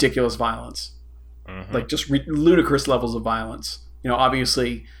ridiculous violence. Like just ludicrous levels of violence. You know,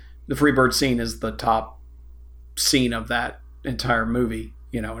 obviously the Freebird scene is the top scene of that entire movie,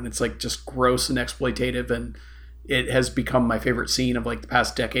 you know, and it's like just gross and exploitative, and it has become my favorite scene of like the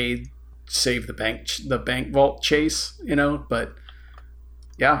past decade, save the bank vault chase, you know. But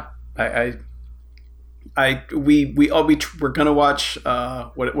yeah, we're gonna watch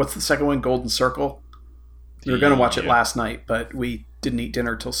what's the second one, Golden Circle. We were gonna watch it last night, but we didn't eat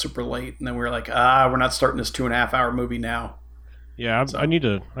dinner till super late, and then we were like, we're not starting this 2.5 hour movie now. Yeah, I need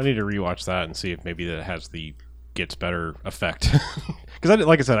to rewatch that and see if maybe that has the gets better effect. Because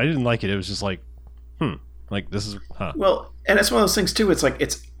like I said, I didn't like it. It was just like, like this is well, and it's one of those things too. It's like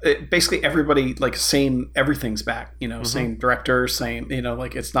basically everybody like same everything's back. You know, same director, same, you know,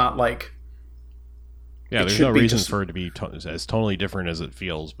 like it's not like there's no reason for it to be as totally different as it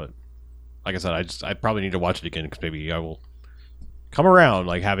feels. But like I said, I probably need to watch it again because maybe I will come around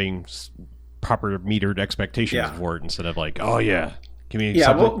like having proper metered expectations for it instead of like, oh yeah, give me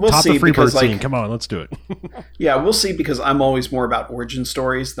something. We'll see, the Freebird like, scene. Come on, let's do it. Yeah, we'll see, because I'm always more about origin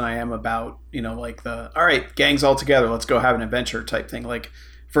stories than I am about, you know, like the all right, gangs all together, let's go have an adventure type thing. Like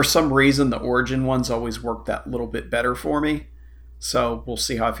for some reason, the origin ones always work that little bit better for me. So we'll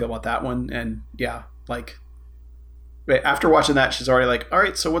see how I feel about that one. And yeah, like after watching that, she's already like, all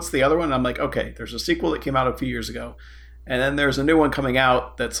right, so what's the other one? And I'm like, okay, there's a sequel that came out a few years ago. And then there's a new one coming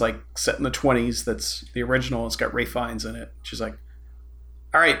out that's like set in the 20s. That's the original. It's got Ralph Fiennes in it. She's like,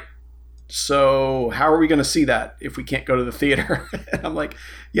 all right, so how are we going to see that if we can't go to the theater? And I'm like,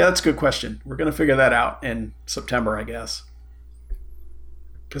 yeah, that's a good question. We're going to figure that out in September, I guess.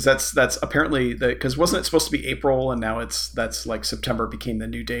 Because that's apparently because wasn't it supposed to be April and now that's like September became the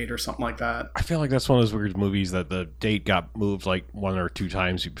new date or something like that. I feel like that's one of those weird movies that the date got moved like 1 or 2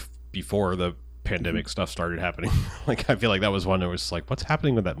 times before the pandemic stuff started happening. Like I feel like that was one that was like, what's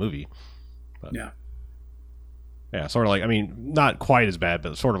happening with that movie? But, yeah, sort of like, I mean, not quite as bad,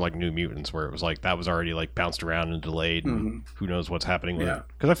 but sort of like New Mutants, where it was like that was already like bounced around and delayed, and who knows what's happening with it.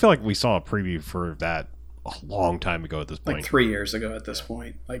 Because I feel like we saw a preview for that a long time ago at this point. Like 3 years ago at this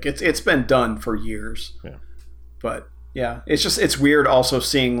point. Like it's been done for years. Yeah. But yeah, it's weird also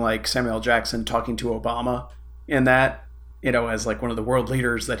seeing like Samuel L. Jackson talking to Obama in that, you know, as like one of the world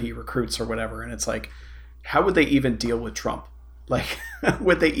leaders that he recruits or whatever. And it's like, how would they even deal with Trump? Like,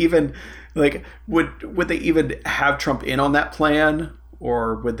 would they even have Trump in on that plan,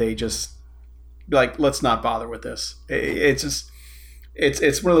 or would they just be like, let's not bother with this? It's just,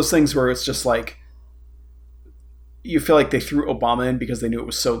 it's one of those things where it's just like, you feel like they threw Obama in because they knew it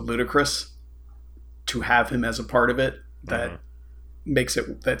was so ludicrous to have him as a part of it that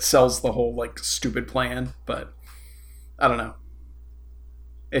that sells the whole like stupid plan. But I don't know.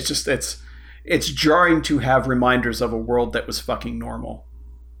 It's just, it's jarring to have reminders of a world that was fucking normal.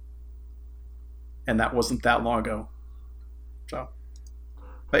 And that wasn't that long ago. So,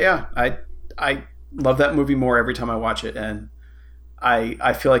 but yeah, I love that movie more every time I watch it. And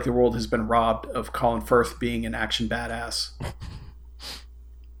I feel like the world has been robbed of Colin Firth being an action badass.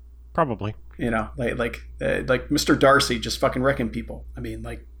 Probably. You know, like Mr. Darcy just fucking wrecking people. I mean,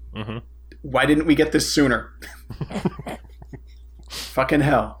 like, why didn't we get this sooner? Fucking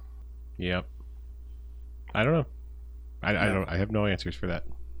hell. Yep. I don't know. I have no answers for that.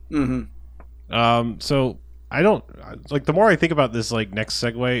 So I don't like, the more I think about this like next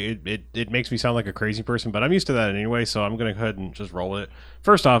segue, it makes me sound like a crazy person, but I'm used to that anyway, so I'm gonna go ahead and just roll with it.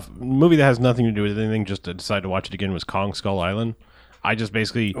 First off, movie that has nothing to do with anything, just to decide to watch it again, was Kong Skull Island. I just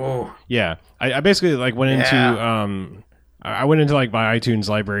basically I basically like went into I went into like my iTunes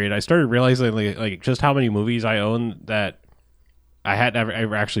library, and I started realizing like just how many movies I own that I hadn't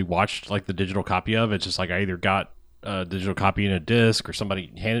ever actually watched like the digital copy of. It's just like I either got a digital copy in a disc, or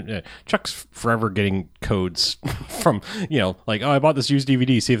somebody handed Chuck's forever getting codes from, you know, like, oh, I bought this used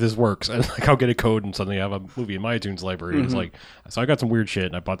DVD, see if this works, and like I'll get a code and suddenly I have a movie in my iTunes library. And it's like, so I got some weird shit,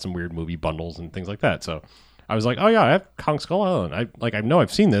 and I bought some weird movie bundles and things like that. So I was like, oh yeah, I have Kong Skull Island. I know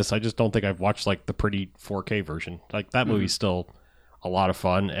I've seen this, I just don't think I've watched like the pretty 4K version. Like that movie's still a lot of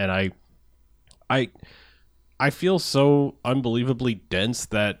fun, and I feel so unbelievably dense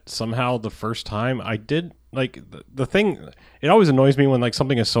that somehow the first time I did, like, the thing, it always annoys me when like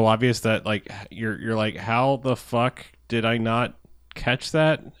something is so obvious that like you're like, how the fuck did I not catch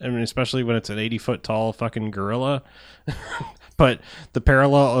that? I mean, especially when it's an 80-foot tall fucking gorilla. But the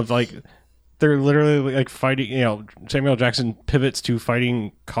parallel of like, they're literally like fighting, you know, Samuel Jackson pivots to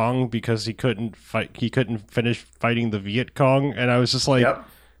fighting Kong because he couldn't finish fighting the Viet Cong, and I was just like,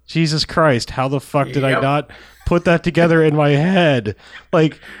 Jesus Christ, how the fuck did I not put that together in my head?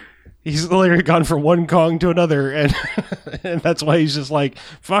 Like, he's literally gone from one Kong to another, and and that's why he's just like,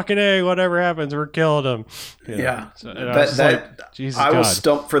 fucking A, whatever happens, we're killing him. You know? Yeah. So, I will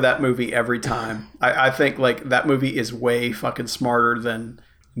stump for that movie every time. I think like that movie is way fucking smarter than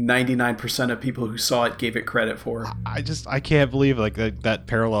 99% of people who saw it gave it credit for. I can't believe like that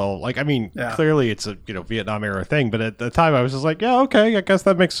parallel. Like, I mean, clearly it's a, you know, Vietnam era thing, but at the time I was just like, yeah, okay, I guess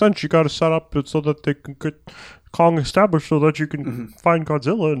that makes sense. You got to set up it so that they can get Kong established so that you can find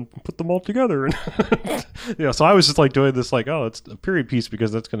Godzilla and put them all together. And you know, so I was just like doing this like, oh, it's a period piece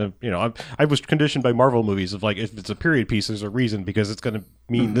because that's gonna, you know, I was conditioned by Marvel movies of like, if it's a period piece, there's a reason because it's gonna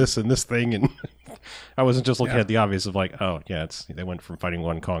mean this and this thing, and I wasn't just looking at the obvious of like, oh yeah, they went from fighting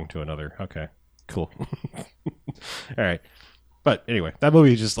one Kong to another. Okay, cool. All right. But anyway, that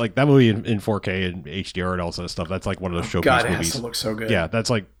movie is just like, that movie in 4K and HDR and all that stuff. That's like one of those showcase movies. It has to look so good. Yeah,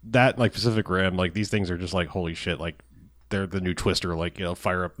 that's like that, like Pacific Rim. Like these things are just like, holy shit! Like they're the new Twister. Like, you know,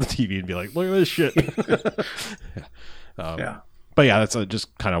 fire up the TV and be like, look at this shit. But yeah, that's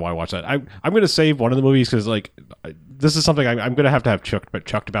just kind of why I watch that. I'm going to save one of the movies because like this is something I'm going to have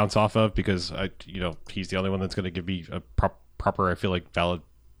Chuck to bounce off of, because he's the only one that's going to give me a proper, I feel like, valid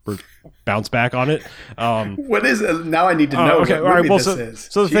bounce back on it. What is it? Now I need to know. Okay, all right. Well, so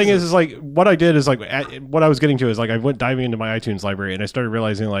the thing is like what I did is like what I was getting to is like I went diving into my iTunes library and I started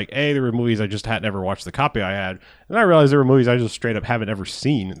realizing like, A, there were movies I just hadn't ever watched the copy I had, and I realized there were movies I just straight up haven't ever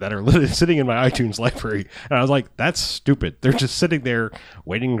seen that are sitting in my iTunes library, and I was like, that's stupid. They're just sitting there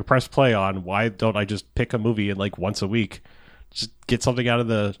waiting to press play on. Why don't I just pick a movie and like once a week just get something out of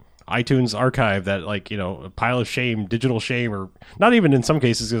the iTunes archive that, like, you know, a pile of shame, digital shame, or not even in some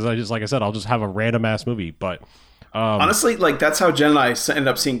cases, because I just, like I said, I'll just have a random ass movie. But Honestly, like that's how Jen and I ended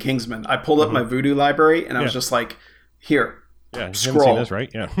up seeing Kingsman. I pulled up my Vudu library and I was just like, here, Yeah, you haven't scroll. seen this, right?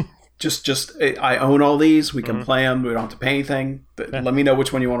 Yeah. Just I own all these. We can play them. We don't have to pay anything. But let me know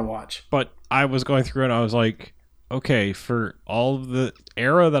which one you want to watch. But I was going through and I was like, okay, for all of the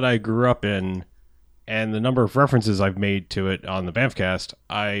era that I grew up in and the number of references I've made to it on the Bamfcast,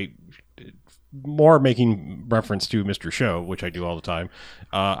 I more making reference to Mr. Show, which I do all the time.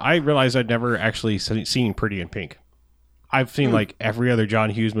 I realized I'd never actually seen Pretty in Pink. I've seen like every other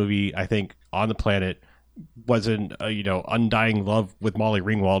John Hughes movie, I think, on the planet. Was in undying love with Molly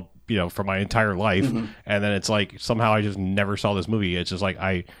Ringwald, for my entire life, and then it's like somehow I just never saw this movie. It's just like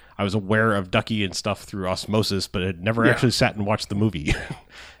I was aware of Ducky and stuff through osmosis, but had never actually sat and watched the movie.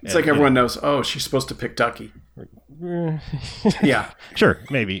 It's like everyone knows. Oh, she's supposed to pick Ducky. Yeah, sure,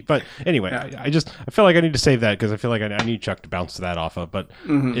 maybe, but anyway, I feel like I need to save that because I feel like I need Chuck to bounce that off of. But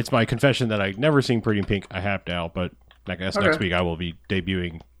it's my confession that I've never seen Pretty in Pink. I have now, but I guess next week I will be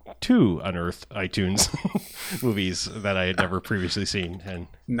debuting 2 Unearthed iTunes movies that I had never previously seen and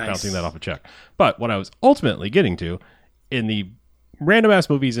bouncing that off a Chuck. But what I was ultimately getting to in the random ass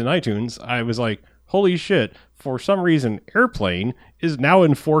movies in iTunes, I was like, holy shit, for some reason Airplane is now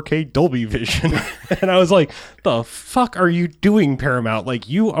in 4K Dolby Vision. And I was like, the fuck are you doing, Paramount? Like,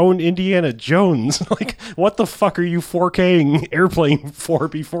 you own Indiana Jones. Like, what the fuck are you 4King Airplane for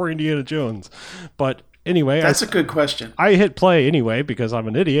before Indiana Jones? But anyway, that's a good question. I hit play anyway because I'm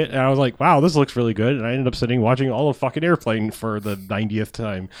an idiot, and I was like, wow, this looks really good. And I ended up sitting watching all of fucking Airplane for the 90th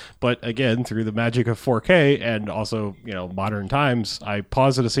time. But again, through the magic of 4K and also, modern times, I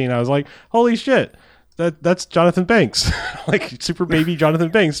paused at a scene. I was like, holy shit, that's Jonathan Banks. Like, super baby Jonathan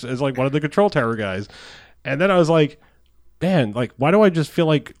Banks is like one of the control tower guys. And then I was like, man, like, why do I just feel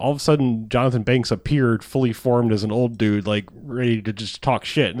like all of a sudden Jonathan Banks appeared fully formed as an old dude, like, ready to just talk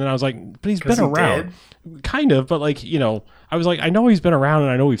shit? And then I was like, but he's been around. Kind of, but like, I was like, I know he's been around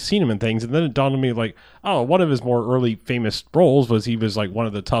and I know we've seen him in things. And then it dawned on me, like, oh, one of his more early famous roles was he was like one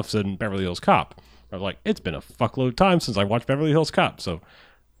of the toughs in Beverly Hills Cop. I was like, it's been a fuckload of time since I watched Beverly Hills Cop. So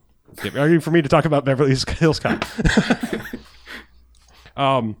get ready for me to talk about Beverly Hills Cop.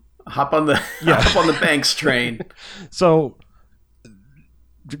 Hop on the Banks train. So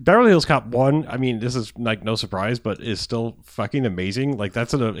Beverly Hills Cop 1, I mean, this is like no surprise, but is still fucking amazing. Like,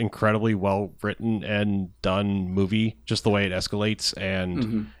 that's an incredibly well written and done movie, just the way it escalates.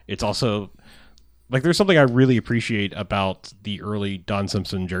 And it's also like, there's something I really appreciate about the early Don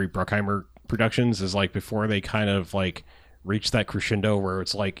Simpson, Jerry Bruckheimer productions is like before they kind of like reach that crescendo where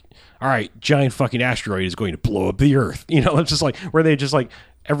it's like, all right, giant fucking asteroid is going to blow up the earth. It's just like where they just like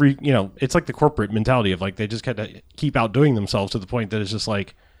every, it's like the corporate mentality of like, they just kind of keep outdoing themselves to the point that it's just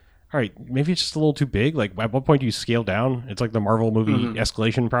like, all right, maybe it's just a little too big. Like, at what point do you scale down? It's like the Marvel movie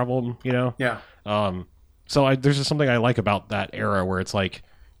escalation problem, Yeah. So there's just something I like about that era where it's like,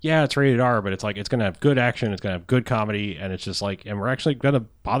 yeah, it's rated R, but it's like, it's going to have good action. It's going to have good comedy. And it's just like, and we're actually going to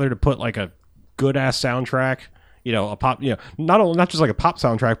bother to put like a good ass soundtrack, a pop, not just like a pop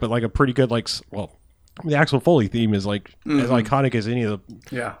soundtrack, but like a pretty good, like, well, the Axel Foley theme is like as iconic as any of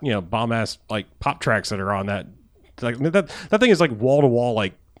the, bomb ass like pop tracks that are on that. Like that thing is like wall to wall,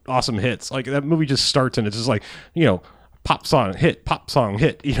 like awesome hits. Like that movie just starts and it's just like, pop song hit,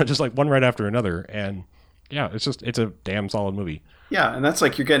 just like one right after another. And yeah, it's a damn solid movie. Yeah. And that's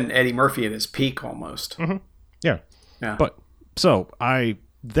like, you're getting Eddie Murphy at his peak almost. Yeah. But so I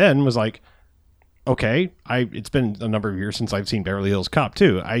then was like, okay, it's been a number of years since I've seen Beverly Hills Cop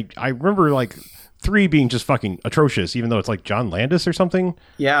 2. I remember like 3 being just fucking atrocious, even though it's like John Landis or something.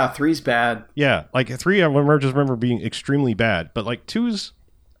 Yeah, 3's bad. Yeah, like 3 I remember being extremely bad, but like 2's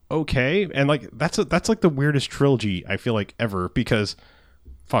okay, and like that's like the weirdest trilogy I feel like ever, because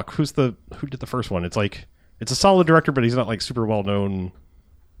fuck, who did the first one? It's like, it's a solid director, but he's not like super well known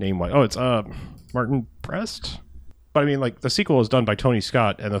name wise. Oh, it's Martin Brest. But I mean, like, the sequel is done by Tony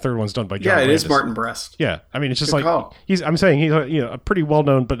Scott, and the third one's done by John Landis. It is Martin Brest. Yeah, I mean, it's just Good like call. I'm saying he's a pretty well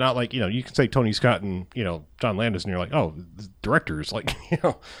known, but not like, you can say Tony Scott and John Landis, and you're like, oh, directors, like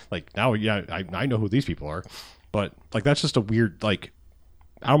like now, yeah, I know who these people are, but like that's just a weird, like,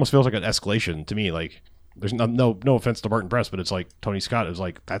 it almost feels like an escalation to me. Like, there's no offense to Martin Brest, but it's like Tony Scott is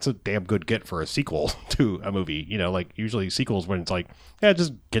like, that's a damn good get for a sequel to a movie. Like usually sequels when it's like, yeah,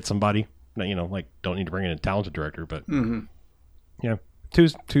 just get somebody. Like, don't need to bring in a talented director, but yeah,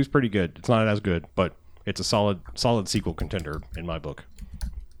 two's pretty good. It's not as good, but it's a solid sequel contender in my book.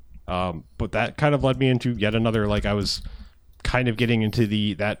 But that kind of led me into yet another, like, I was kind of getting into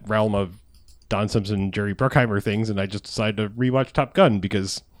that realm of Don Simpson, Jerry Bruckheimer things, and I just decided to rewatch Top Gun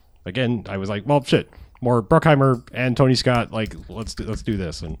because, again, I was like, well, shit, more Bruckheimer and Tony Scott, like, let's do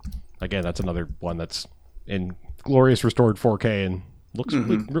this. And again, that's another one that's in glorious restored 4K and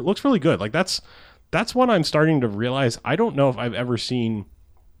looks really good. Like that's one I'm starting to realize. I don't know if I've ever seen,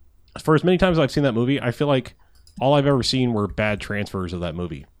 for as many times as I've seen that movie, I feel like all I've ever seen were bad transfers of that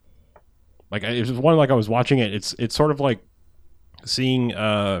movie. Like it was one, like I was watching it. It's sort of like seeing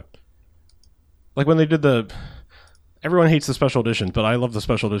like when they did everyone hates the special editions, but I love the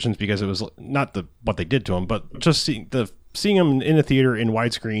special editions because it was not what they did to them, but just seeing them in a theater in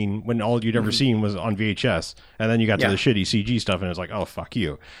widescreen when all you'd ever seen was on VHS, and then you got to the shitty CG stuff, and it was like, oh fuck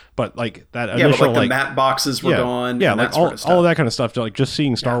you. But like that initial, but like the matte boxes were gone, yeah, and like that sort of stuff. all of that kind of stuff. Like just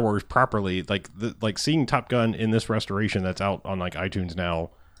seeing Star Wars properly, like seeing Top Gun in this restoration that's out on like iTunes now.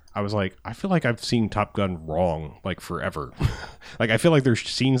 I was like, I feel like I've seen Top Gun wrong like forever. Like I feel like there's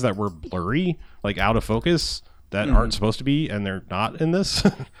scenes that were blurry, like out of focus, that aren't supposed to be, and they're not in this.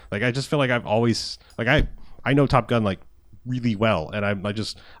 Like I just feel like I've always like I know Top Gun like really well, and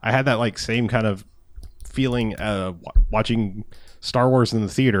I had that like same kind of feeling watching Star Wars in the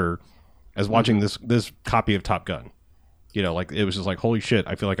theater as watching this copy of Top Gun. You know, like it was just like, holy shit,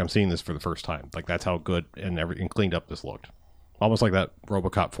 I feel like I'm seeing this for the first time. Like that's how good and cleaned up this looked. Almost like that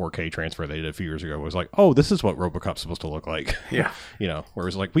RoboCop 4K transfer they did a few years ago. It was like, oh, this is what RoboCop's supposed to look like. Yeah. You know,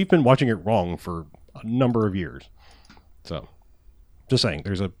 whereas like we've been watching it wrong for a number of years. So just saying,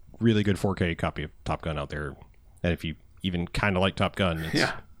 there's a really good 4K copy of Top Gun out there. And if you even kind of like Top Gun,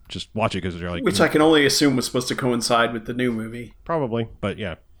 just watch it because you're like... Which I can only assume was supposed to coincide with the new movie. Probably. But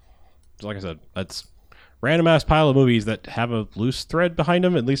yeah, so like I said, that's random ass pile of movies that have a loose thread behind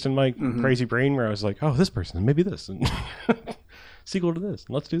them, at least in my crazy brain, where I was like, oh, this person, maybe this. And sequel to this.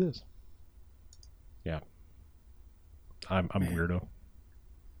 Let's do this. Yeah. I'm weirdo.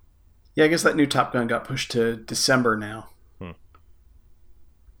 Yeah, I guess that new Top Gun got pushed to December now.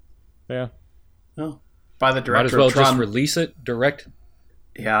 Yeah. Oh, by the director. Might as well of Tron. just release it direct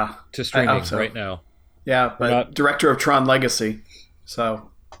to streaming so. right now. Yeah, but director of Tron Legacy.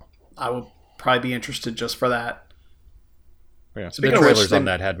 So I will probably be interested just for that. Yeah. The trailers on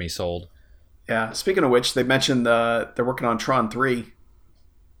that had me sold. Yeah. Speaking of which, they mentioned they're working on Tron 3.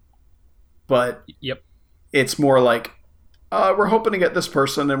 But it's more like, we're hoping to get this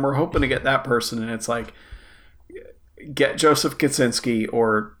person and we're hoping to get that person. And it's like, get Joseph Kaczynski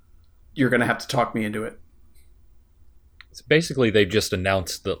or you're going to have to talk me into it. So basically, they've just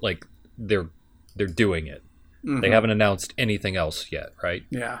announced that like they're doing it. They haven't announced anything else yet, right?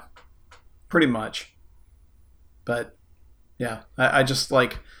 Yeah, pretty much. But yeah, I just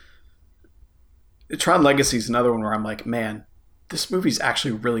like Tron Legacy is another one where I'm like, man, this movie's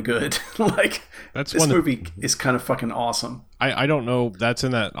actually really good. Like, this movie is kind of fucking awesome. I don't know. That's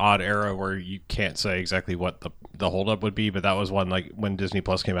in that odd era where you can't say exactly what the holdup would be, but that was one, like, when Disney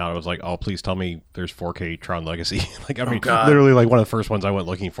Plus came out, I was like, oh, please tell me there's 4K Tron Legacy. Like, I mean, literally, like, one of the first ones I went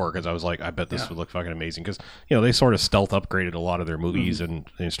looking for, because I was like, I bet this would look fucking amazing. Because, you know, they sort of stealth upgraded a lot of their movies and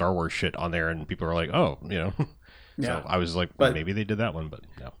Star Wars shit on there, and people are like, oh, you know. So I was like, well, maybe they did that one, but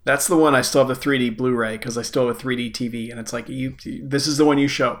no. That's the one I still have the 3D Blu-ray because I still have a 3D TV, and it's like, this is the one you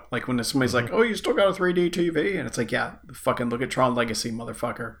show. Like when somebody's like, oh, you still got a 3D TV? And it's like, yeah, fucking look at Tron Legacy,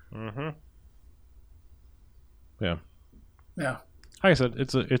 motherfucker. Yeah. Yeah. Like I said,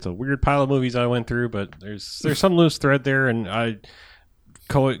 it's a weird pile of movies I went through, but there's some loose thread there, and I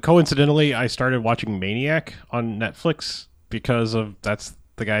coincidentally I started watching Maniac on Netflix because of that's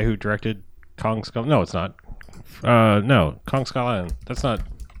the guy who directed Kong Skull. No, it's not. No, Kong Skull Island. That's not.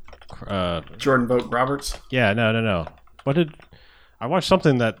 Jordan Vogt Roberts. Yeah, no. What did I watched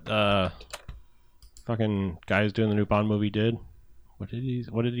something that fucking guy who's doing the new Bond movie did? What did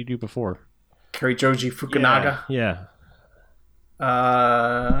he do before? Cary Joji Fukunaga. Yeah.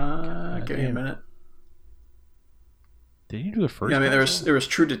 Give me a minute. Did he do the first? Yeah, I mean, there was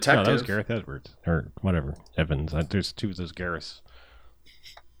True Detective. No, that was Gareth Edwards or whatever Evans. There's two of those Gareths.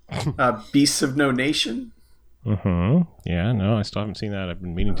 Beasts of No Nation. Yeah, no, I still haven't seen that. I've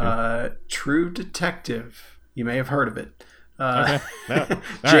been meaning to. True Detective. You may have heard of it. Okay.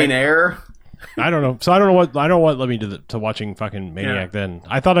 Jane Eyre. I don't know. So I don't know what led me to watching fucking Maniac then.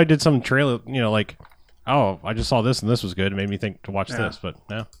 I thought I did some trailer, you know, like, oh, I just saw this and this was good. It made me think to watch this, but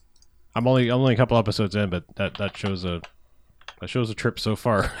no. I'm only a couple episodes in, but that shows a trip so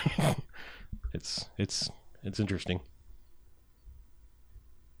far. It's interesting.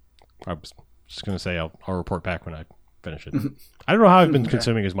 I was just gonna say I'll report back when I finish it. I don't know how I've been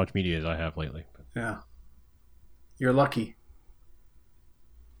consuming as much media as I have lately. Yeah, you're lucky.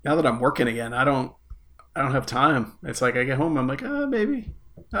 Now that I'm working again, I don't have time. It's like I get home, I'm like, maybe.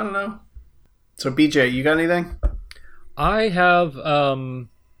 I don't know. So BJ, you got anything? I have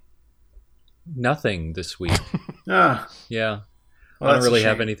nothing this week. Yeah. Well, I that's don't a really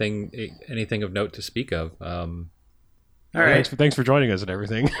have shame. anything of note to speak of. All right. Thanks for joining us and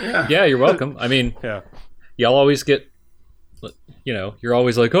everything. Yeah, you're welcome. I mean, Yeah. y'all always get, you're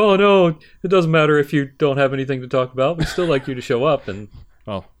always like, oh no, it doesn't matter if you don't have anything to talk about. We still like you to show up. And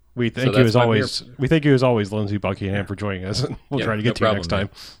Well, we thank So you that's as why I'm always. We thank you as always, Lindsay Buckingham, for joining us. We'll Yeah, try to no get to you next problem,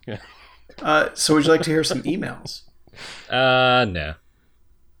 time. Yeah. So would you like to hear some emails? nah.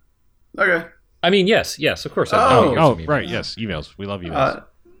 Okay. I mean, yes, of course. I'd Oh, love to hear Oh, some emails. right. Yes. Emails. We love emails.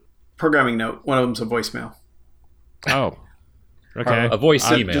 Programming note. One of them's a voicemail. Oh. Okay. A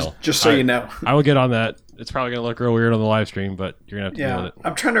voice email. Just so you know. I will get on that. It's probably going to look real weird on the live stream, but you're going to have to deal Yeah. with it.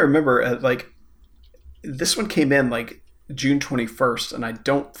 I'm trying to remember. This one came in June 21st, and I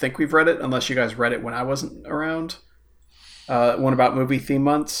don't think we've read it unless you guys read it when I wasn't around. One about movie theme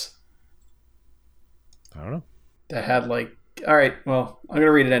months I don't know. that had all right, well, I'm going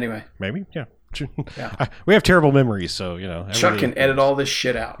to read it anyway. Maybe. Yeah. Yeah. We have terrible memories, so, Chuck can edit all this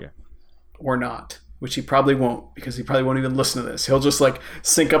shit out. Yeah. Or not, which he probably won't, because he probably won't even listen to this. He'll just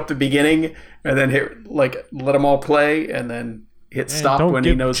sync up the beginning and then let them all play and then hit stop don't when he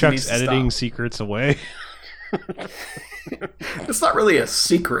give knows Chuck's he needs to editing stop. secrets away. It's not really a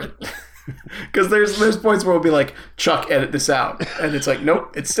secret. Because there's points where we'll be like, Chuck, edit this out. And it's like,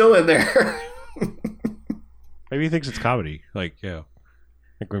 nope, it's still in there. Maybe he thinks it's comedy. Like when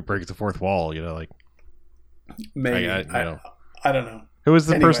he breaks the fourth wall, Maybe. I I don't know. Who was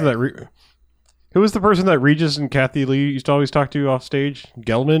the Anyway. person that Who was the person that Regis and Kathy Lee used to always talk to off stage?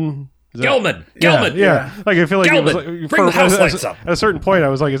 Gelman? Is that- Gelman. Yeah, Gelman. yeah. I feel like it was Gelman, bring the house lights up. At a certain point, I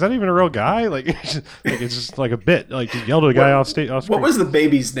was like, "Is that even a real guy?" It's just like a bit. Just yelled at a guy off stage. What was the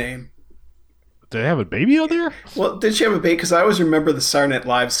baby's name? Did they have a baby out there? Well, did she have a baby? Because I always remember the Saturday Night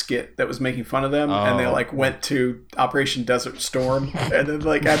Live skit that was making fun of them, and they went to Operation Desert Storm, and then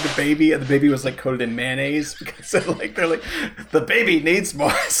had the baby, and the baby was coated in mayonnaise because they're like the baby needs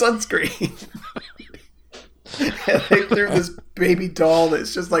more sunscreen. And they threw this baby doll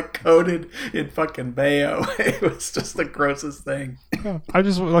that's just coated in fucking mayo. It was just the grossest thing. I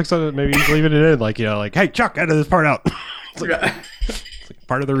just so maybe he's leaving it in, hey Chuck, edit this part out. It's like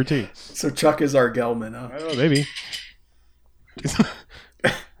part of the routine. So Chuck is our Gelman, huh? I don't know, maybe.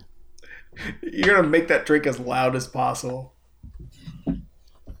 You're gonna make that drink as loud as possible.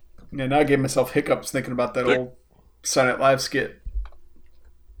 Yeah, now I gave myself hiccups thinking about that old Saturday Night Live skit.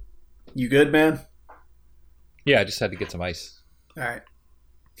 You good, man? Yeah, I just had to get some ice. All right.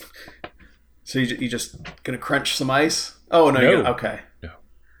 So you just gonna crunch some ice? Oh no, No. okay. No. I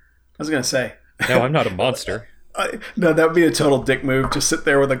was gonna say. No, I'm not a monster. No, that would be a total dick move. Just sit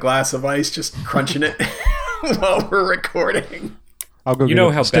there with a glass of ice, just crunching it while we're recording. I'll go. You get know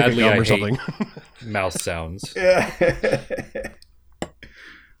a how stick of badly gum I or hate something. mouth sounds. Yeah.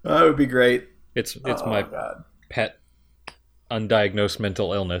 That would be great. It's Oh, my God. pet undiagnosed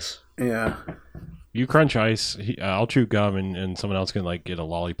mental illness. Yeah. You crunch ice. I'll chew gum, and someone else can get a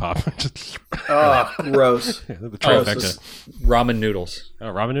lollipop. Oh, gross. The Oh, trifecta. so- Ramen noodles. Oh,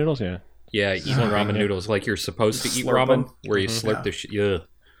 ramen noodles, yeah. Yeah, eating ramen noodles like you're supposed to eat Slurp ramen, 'em. where you slurp the shit. Yeah.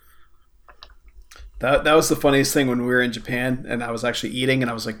 That was the funniest thing when we were in Japan and I was actually eating and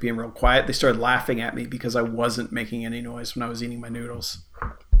I was being real quiet. They started laughing at me because I wasn't making any noise when I was eating my noodles.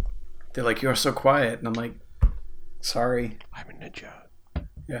 They're like, "You're so quiet," and I'm like, "Sorry, I'm a ninja.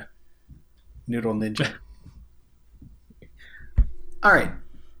 yeah, noodle ninja." All right.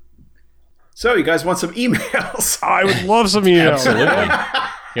 So you guys want some emails? I would love some emails. Absolutely.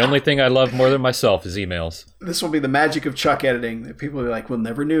 The only thing I love more than myself is emails. This will be the magic of Chuck editing. That people are like, "We'll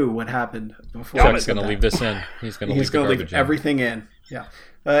never knew what happened before." Chuck's going to leave this in. He's going to He's leave the going to garbage leave everything in. Yeah.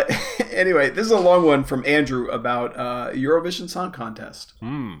 Anyway, this is a long one from Andrew about Eurovision Song Contest.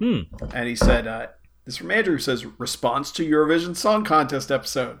 And he said, this is from Andrew, who says, response to Eurovision Song Contest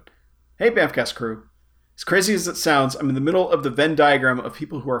episode. Hey, Bamfcast crew. As crazy as it sounds, I'm in the middle of the Venn diagram of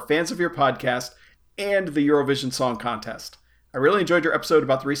people who are fans of your podcast and the Eurovision Song Contest. I really enjoyed your episode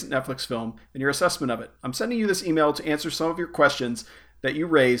about the recent Netflix film and your assessment of it. I'm sending you this email to answer some of your questions that you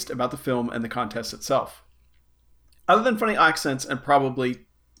raised about the film and the contest itself. Other than funny accents and probably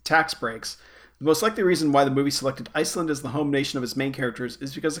tax breaks, the most likely reason why the movie selected Iceland as the home nation of its main characters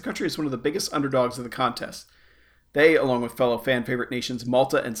is because the country is one of the biggest underdogs of the contest. They, along with fellow fan favorite nations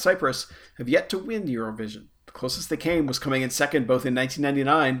Malta and Cyprus, have yet to win Eurovision. The closest they came was coming in second both in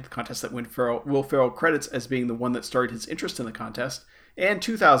 1999, the contest that Will Ferrell credits as being the one that started his interest in the contest, and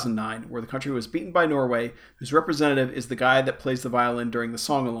 2009, where the country was beaten by Norway, whose representative is the guy that plays the violin during the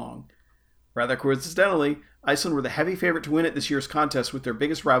song-along. Rather coincidentally, Iceland were the heavy favorite to win at this year's contest, with their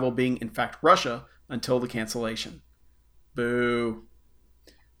biggest rival being, in fact, Russia, until the cancellation. Boo.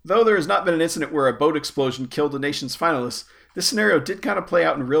 Though there has not been an incident where a boat explosion killed the nation's finalists, This scenario did kind of play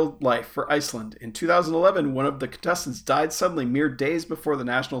out in real life for Iceland. In 2011, one of the contestants died suddenly mere days before the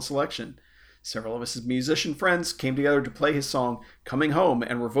national selection. Several of his musician friends came together to play his song Coming Home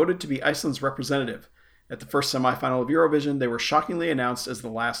and were voted to be Iceland's representative. At the first semifinal of Eurovision, they were shockingly announced as the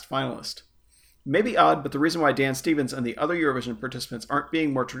last finalist. Maybe odd, but the reason why Dan Stevens and the other Eurovision participants aren't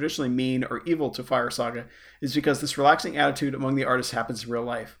being more traditionally mean or evil to Fire Saga is because this relaxing attitude among the artists happens in real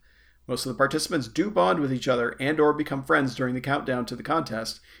life. Most of the participants do bond with each other and or become friends during the countdown to the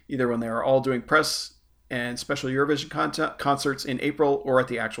contest, either when they are all doing press and special Eurovision concerts in April or at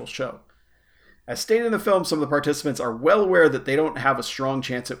the actual show. As stated in the film, some of the participants are well aware that they don't have a strong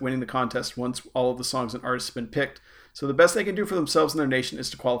chance at winning the contest once all of the songs and artists have been picked, so the best they can do for themselves and their nation is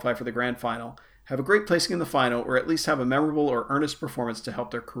to qualify for the grand final, have a great placing in the final, or at least have a memorable or earnest performance to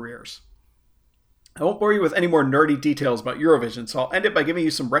help their careers. I won't bore you with any more nerdy details about Eurovision, so I'll end it by giving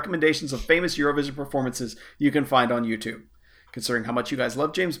you some recommendations of famous Eurovision performances you can find on YouTube. Considering how much you guys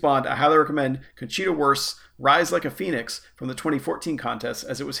love James Bond, I highly recommend Conchita Wurst's Rise Like a Phoenix from the 2014 contest,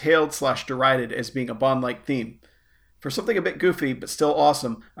 as it was hailed/derided as being a Bond-like theme. For something a bit goofy, but still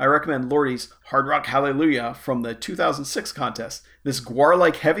awesome, I recommend Lordi's Hard Rock Hallelujah from the 2006 contest. This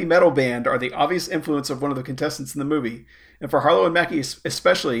Gwar-like heavy metal band are the obvious influence of one of the contestants in the movie. And for Harlow and Mackie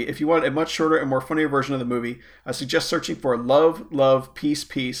especially, if you want a much shorter and more funnier version of the movie, I suggest searching for Love, Love, Peace,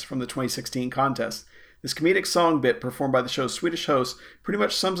 Peace from the 2016 contest. This comedic song bit performed by the show's Swedish host pretty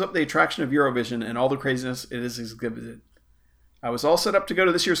much sums up the attraction of Eurovision and all the craziness it is exhibited. I was all set up to go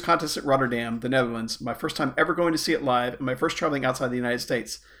to this year's contest at Rotterdam, the Netherlands, my first time ever going to see it live and my first traveling outside the United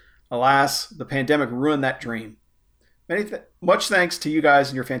States. Alas, the pandemic ruined that dream. Much thanks to you guys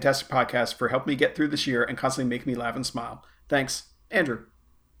and your fantastic podcast for helping me get through this year and constantly make me laugh and smile. Thanks, Andrew.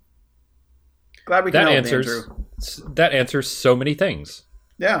 Glad we can help, Andrew. That answers so many things.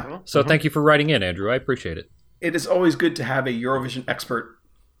 Yeah. So thank you for writing in, Andrew. I appreciate it. It is always good to have a Eurovision expert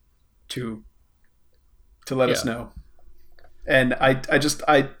to let us know. And I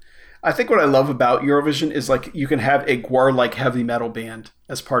think what I love about Eurovision is like you can have a Gwar-like heavy metal band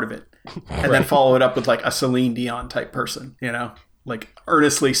as part of it, and then follow it up with like a Celine Dion type person, you know, like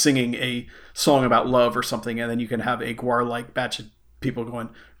earnestly singing a song about love or something, and then you can have a Gwar-like batch of people going,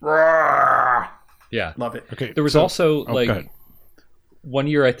 "Rah!" Yeah, love it. Okay, there was also one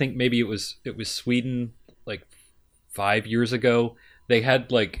year, I think maybe it was Sweden, like 5 years ago. They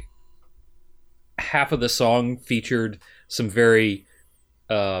had like half of the song featured some very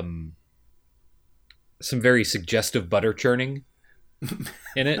suggestive butter churning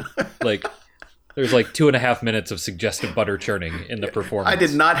in it. Like there's like 2.5 minutes of suggestive butter churning in the performance. I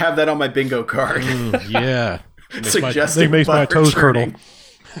did not have that on my bingo card. Yeah, Suggestive makes my toes churning. curdle.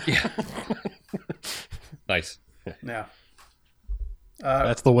 Yeah. Nice. Yeah.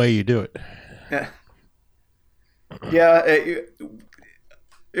 That's the way you do it. Yeah.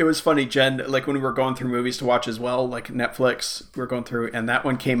 It was funny, Jen, like when we were going through movies to watch as well, like Netflix, we were going through, and that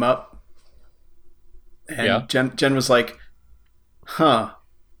one came up. And Jen was like, huh.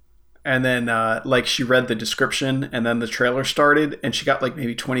 And then like she read the description and then the trailer started and she got like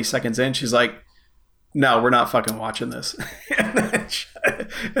maybe 20 seconds in. She's like, no, we're not fucking watching this.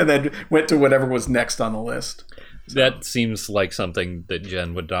 and then went to whatever was next on the list. So. That seems like something that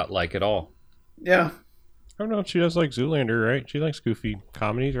Jen would not like at all. Yeah. I don't know if she does like Zoolander, right? She likes goofy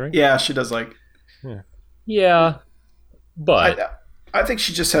comedies, right? Yeah, she does like. Yeah, but I think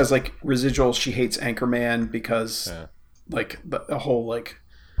she just has like residuals. She hates Anchorman because like the whole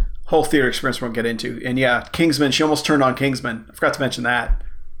theater experience we won't get into. And yeah, Kingsman. She almost turned on Kingsman. I forgot to mention that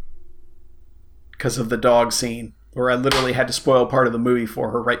because of the dog scene where I literally had to spoil part of the movie for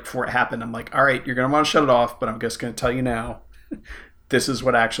her right before it happened. I'm like, all right, you're gonna want to shut it off, but I'm just gonna tell you now. This is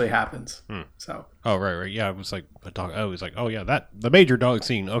what actually happens. So. Oh right. Yeah, it was like a dog. Oh, it was like, oh yeah, that the major dog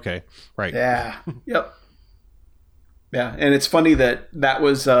scene. Okay, right. Yeah. Yep. Yeah, and it's funny that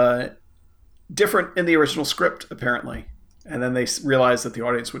was different in the original script apparently, and then they realized that the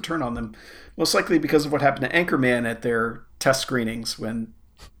audience would turn on them, most likely because of what happened to Anchorman at their test screenings when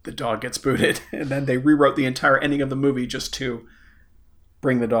the dog gets booted, and then they rewrote the entire ending of the movie just to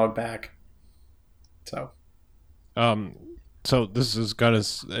bring the dog back. So. So this is gonna.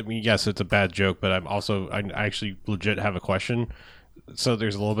 I mean, yes, it's a bad joke, but I actually legit have a question. So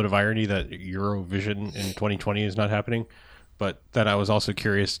there's a little bit of irony that Eurovision in 2020 is not happening, but then I was also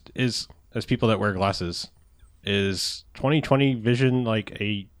curious: as people that wear glasses, is 2020 vision like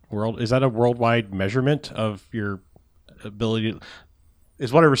a world? Is that a worldwide measurement of your ability?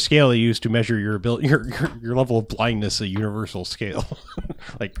 Is whatever scale they use to measure your ability, your level of blindness, a universal scale?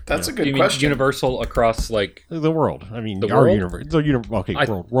 Like that's a good you question. Mean universal across like the world? I mean, the our world? universe. Okay,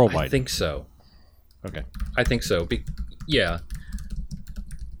 worldwide. I think so. Okay, I think so. Yeah.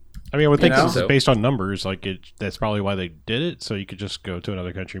 I mean, I would think know? this is based on numbers. Like, that's probably why they did it. So you could just go to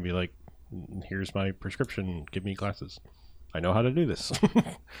another country and be like, here's my prescription. Give me glasses. I know how to do this.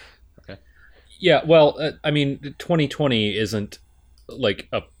 Okay. Yeah, well, I mean, 2020 isn't like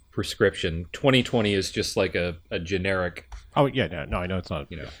a prescription. 2020 is just like a generic, Oh, yeah. No, I know it's not.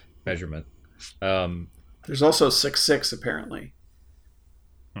 measurement. There's also 6'6" apparently.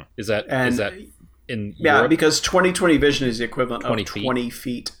 Is that in Yeah, Europe? because 20/20 vision is the equivalent 20 of feet. 20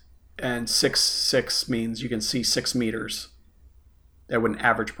 feet, and 6'6" means you can see 6 meters. That what an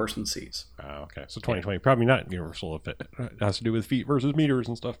average person sees. Oh, okay. So 2020, probably not universal if it has to do with feet versus meters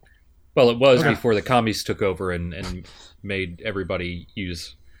and stuff. Well, it was Okay. before the commies took over and made everybody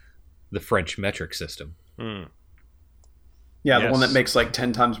use the French metric system. Yeah, the one Yes. that makes like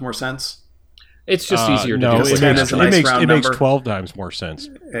 10 times more sense. It's just easier to no, do. Because it 10 makes, is a nice round it makes number. 12 times more sense.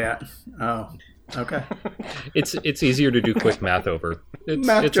 Yeah. Oh, okay. It's easier to do quick math over.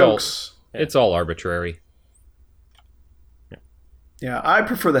 Math it's jokes. It's all arbitrary. Yeah, I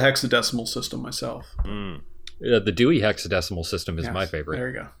prefer the hexadecimal system myself. The Dewey hexadecimal system is Yes, my favorite. There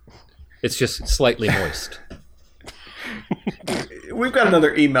you go. It's just slightly moist. We've got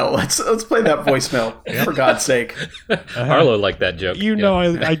another email. Let's play that voicemail for God's sake. Harlow liked that joke. You Yeah.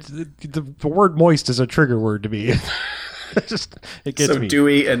 know, the word moist is a trigger word to me. It gets So me.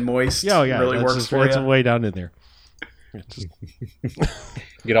 dewy and moist Yeah, really that's works just, for it's you. way down in there. It's just,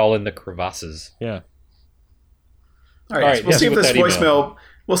 Get all in the crevasses. yeah. All right, All right, so we'll yeah, see if with this that email. voicemail.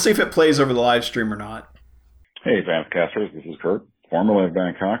 We'll see if it plays over the live stream or not. Hey, Vampcasters, this is Kurt, formerly of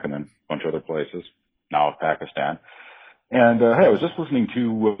Bangkok and then a bunch of other places, now of Pakistan. And, hey, I was just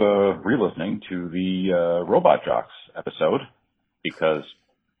re-listening to the Robot Jocks episode because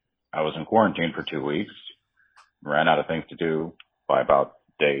I was in quarantine for 2 weeks, ran out of things to do by about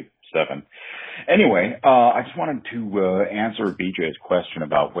day 7. Anyway, I just wanted to answer BJ's question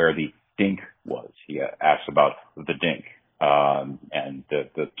about where the dink was. He asked about the dink. And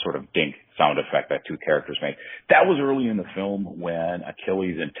the sort of dink sound effect that two characters made. That was early in the film when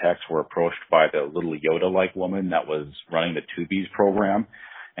Achilles and Tex were approached by the little Yoda-like woman that was running the Tubies program,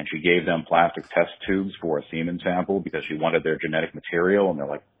 and she gave them plastic test tubes for a semen sample because she wanted their genetic material, and they're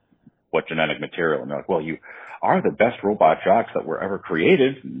like, what genetic material? And they're like, well, you are the best robot jocks that were ever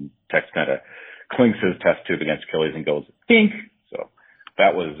created. And Tex kind of clinks his test tube against Achilles and goes, dink! So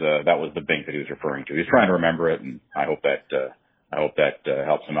that was the bink that he was referring to. He's trying to remember it, and I hope that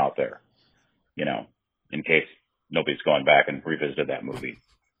helps him out there. You know, in case nobody's gone back and revisited that movie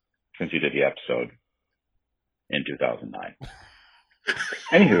since you did the episode in 2009.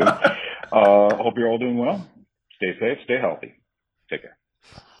 Anywho, hope you're all doing well. Stay safe, stay healthy. Take care.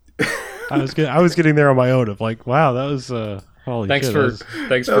 I was getting there on my own of like, wow, that was holy Thanks shit. for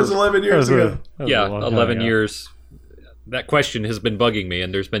That was 11 years ago. that was yeah, a long time 11 ago. years. That question has been bugging me,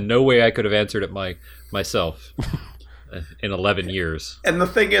 and there's been no way I could have answered it myself in 11 years. And the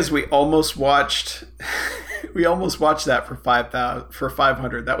thing is, we almost watched that for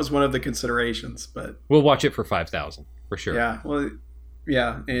 500. That was one of the considerations, but We'll watch it for 5,000 for sure. yeah, well,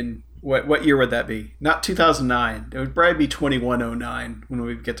 yeah. In what year would that be? Not 2009. It would probably be 2109 when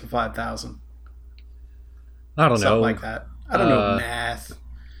we get to 5,000. I don't Something know. like that. I don't know math.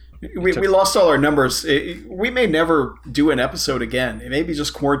 We lost all our numbers. We may never do an episode again. It may be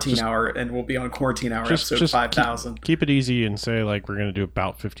just quarantine hour, and we'll be on quarantine hour episode 5,000. Keep it easy and say like we're going to do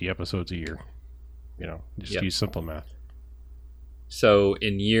about 50 episodes a year. You know, just Yep. use simple math. So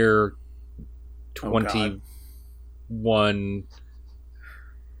in year Oh, God. 21,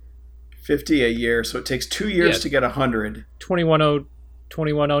 50 a year, so it takes 2 years Yeah. to get 100.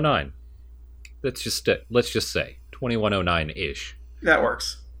 2109. Let's just say 2109-ish. That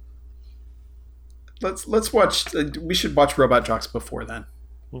works. Let's watch. We should watch Robot Jocks before then.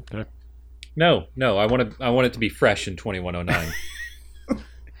 Okay. No, I want it to be fresh in 2109.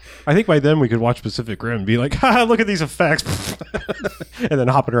 I think by then we could watch Pacific Rim and be like, ha, look at these effects. And then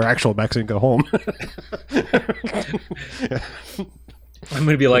hop in our actual mechs and go home. I'm going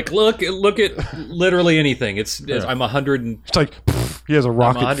to be like, look at literally anything. I'm 100 and It's like, he has a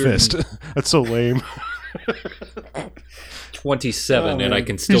rocket 100 fist. That's so lame. 27 and I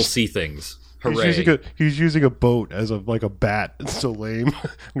can still see things. Hooray. He's using a boat as a bat. It's so lame. I'm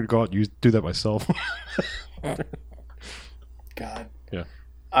going to go out and do that myself. God. Yeah.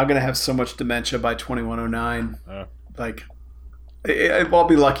 I'm gonna have so much dementia by 2109. Like, I'll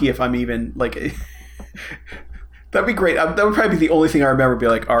be lucky if I'm even like. That'd be great. That would probably be the only thing I remember. Be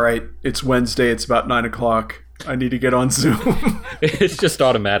like, all right, it's Wednesday. It's about 9:00. I need to get on Zoom. It's just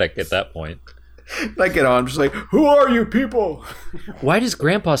automatic at that point. I get on, I'm just like, who are you people? Why does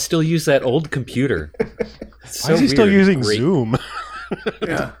Grandpa still use that old computer? It's Why is he still weird. using Great. Zoom?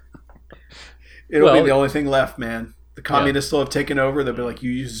 Yeah. It'll be Well- the only thing left, man. The communists will have taken over. They'll be like, you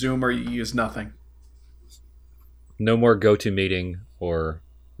use Zoom or you use nothing. No more GoToMeeting or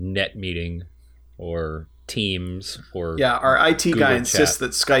NetMeeting or Teams or Yeah, our IT Google guy Chat. insists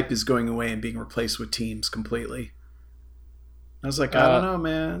that Skype is going away and being replaced with Teams completely. I was like, I don't know,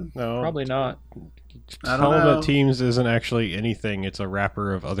 man. No, probably not. I don't Tell them know. that Teams isn't actually anything. It's a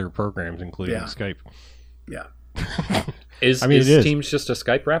wrapper of other programs, including Yeah. Skype. Yeah. Is I mean, it is. Teams just a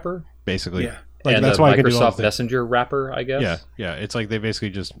Skype wrapper? Basically, Yeah. like and that's a why you can do all Microsoft the things. Messenger wrapper, I guess. Yeah, yeah. It's like they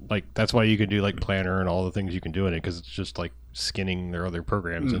basically just like that's why you can do like Planner and all the things you can do in it because it's just like skinning their other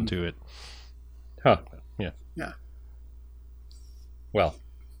programs into it. Huh. Yeah. Yeah. Well,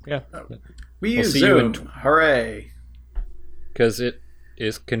 Yeah, We We'll use see you in Zoom. Hooray. because it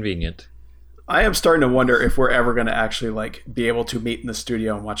is convenient. I am starting to wonder if we're ever going to actually like be able to meet in the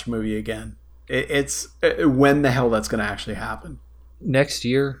studio and watch a movie again. It's when the hell that's going to actually happen. Next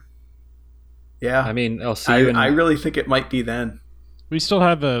year, Yeah. I mean, I'll see you in. I really think it might be then. we still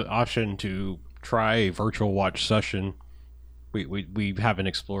have the option to try a virtual watch session. We haven't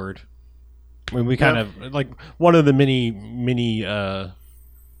explored. I mean, we kind of like one of the many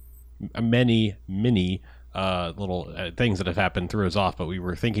little things that have happened threw us off, but we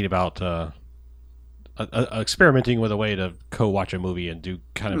were thinking about experimenting with a way to co-watch a movie and do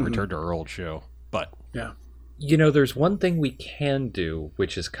kind of return to our old show. But Yeah. You know, there's one thing we can do,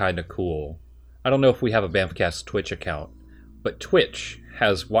 which is kind of cool. I don't know if we have a Bamfcast Twitch account, but Twitch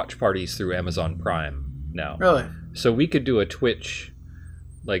has watch parties through Amazon Prime now. Really? So we could do a Twitch,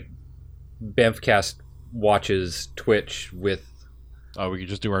 like, Bamfcast watches Twitch with, we could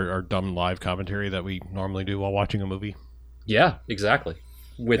just do our dumb live commentary that we normally do while watching a movie. yeah, exactly,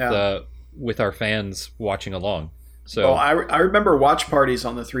 with Yeah. with our fans watching along. So Well, I remember watch parties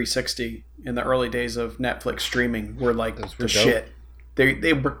on the 360 in the early days of Netflix streaming were like Those the were dope. shit.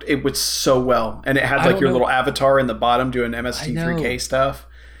 They worked it was so well, and it had I like don't your know. little avatar in the bottom doing I MST3K know. stuff,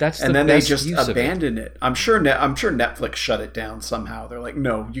 that's and the then they best just use of it. abandoned it. I'm sure Netflix shut it down somehow. They're like,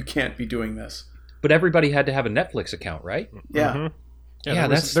 no, you can't be doing this. But everybody had to have a Netflix account, right? Yeah, Mhm. Yeah, there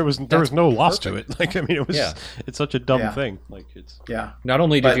that's- was that's no loss to perfect. it. Like I mean, it was Yeah. it's such a dumb Yeah. thing. Like it's yeah. Not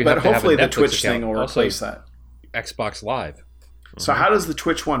only did But, you but have to hopefully have a the Netflix Twitch account, thing will also replace that. Xbox Live. So how does the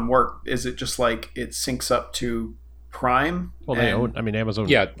Twitch one work? Is it just like it syncs up to Prime? well, they And- own. I mean, Amazon.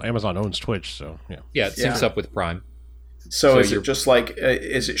 Yeah. Amazon owns Twitch, so yeah. Yeah, it syncs Yeah. up with Prime. So So is you're- it just like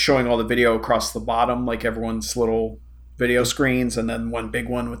is it showing all the video across the bottom, like everyone's little video screens, and then one big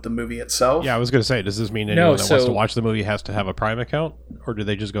one with the movie itself? Yeah, I was going to say, does this mean No, anyone that wants to so- watch the movie has to have a Prime account, or do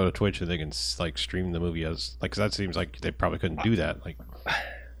they just go to Twitch and they can like stream the movie as like? 'Cause that seems like they probably couldn't do that. Like,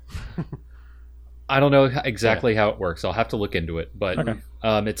 I don't know exactly how it works. I'll have to look into it, but Okay.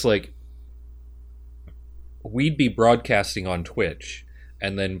 it's like we'd be broadcasting on Twitch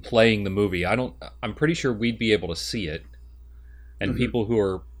and then playing the movie. I'm pretty sure we'd be able to see it, and Mhm. people who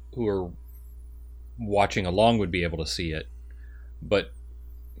are watching along would be able to see it. But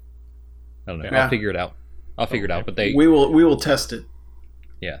I don't know. Yeah. I'll figure it out. But we will test it.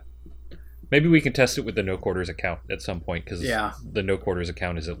 maybe we can test it with the No Quarters account at some point because Yeah. the No Quarters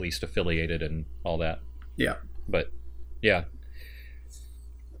account is at least affiliated and all that. Yeah. But yeah,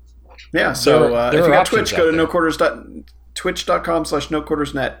 Yeah. So There if are you got options Twitch, go out to there.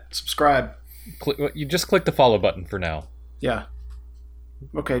 twitch.com/noquartersnet. Subscribe. you just click the follow button for now. Yeah.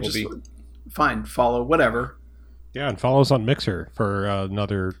 Okay. We'll Just be- fine. Follow whatever. yeah, and follow us on Mixer for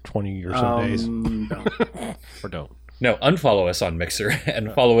another 20 or so days, No. or don't. No, unfollow us on Mixer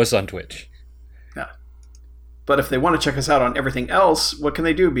and follow us on Twitch. But if they want to check us out on everything else, what can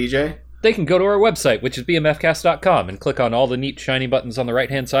they do, BJ? They can go to our website, which is bmfcast.com, and click on all the neat shiny buttons on the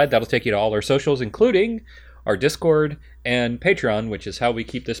right-hand side. That'll take you to all our socials, including our Discord and Patreon, which is how we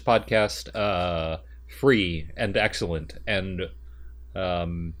keep this podcast free and excellent and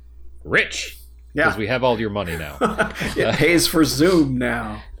rich. Yeah. Because we have all your money now. It pays for Zoom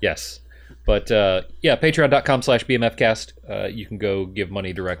now. Yes. But yeah, patreon.com/bmfcast. You can go give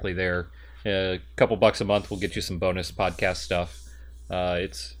money directly there. A couple bucks a month will get you some bonus podcast stuff.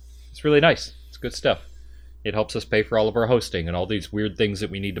 It's really nice. It's good stuff. It helps us pay for all of our hosting and all these weird things that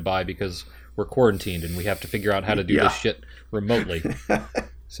we need to buy because we're quarantined and we have to figure out how to do Yeah. this shit remotely.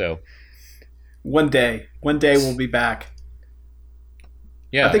 So One day we'll be back.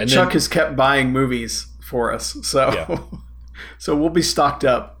 yeah, I think and Chuck then, has kept buying movies for us, so Yeah. so we'll be stocked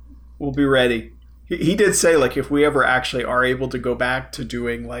up. We'll be ready. He did say like if we ever actually are able to go back to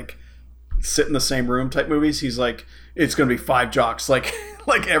doing like sit in the same room type movies, he's like it's gonna be 5 jocks. Like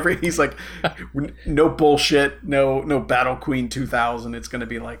Like he's like, no bullshit, no Battle Queen 2000. It's going to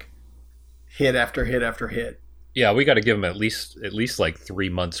be like hit after hit after hit. Yeah, we got to give him at least like 3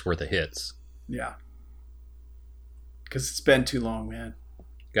 months worth of hits. Yeah. Because it's been too long, man.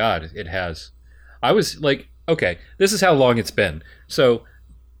 God, it has. I was like, okay, this is how long it's been. So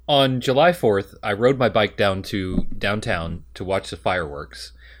on July 4th, I rode my bike down to downtown to watch the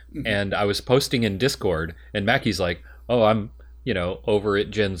fireworks. Mm-hmm. And I was posting in Discord, and Mackie's like, oh, I'm, over at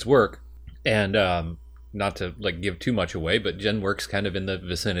Jen's work. And not to like give too much away, but Jen works kind of in the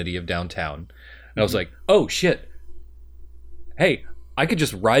vicinity of downtown. And I was like, oh, shit. Hey, I could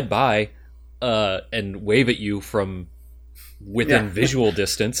just ride by and wave at you from within visual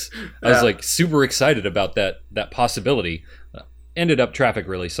distance. I was like super excited about that possibility. Ended up traffic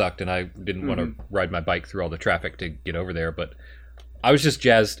really sucked, and I didn't want to ride my bike through all the traffic to get over there, but I was just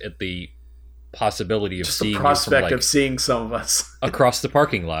jazzed at the possibility of seeing the prospect you from, of seeing some of us across the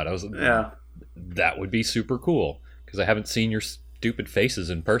parking lot. I was that would be super cool, because I haven't seen your stupid faces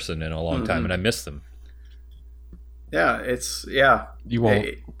in person in a long time, and I miss them. You won't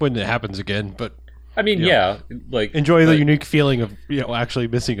when it happens again, but I mean, like enjoy the unique feeling of actually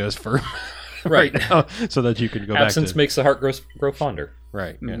missing us for right now, so that you can go absence back to... makes the heart grow fonder.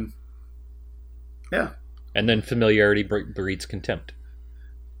 Right. Yeah. And then familiarity breeds contempt.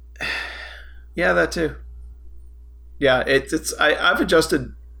 Yeah, that too. Yeah, I've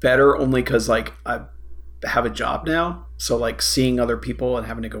adjusted better only because like I have a job now, so like seeing other people and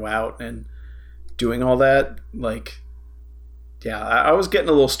having to go out and doing all that, like, yeah, I was getting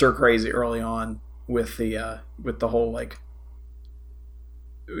a little stir crazy early on with the whole like,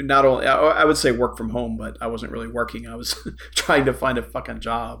 not only I would say work from home, but I wasn't really working. I was trying to find a fucking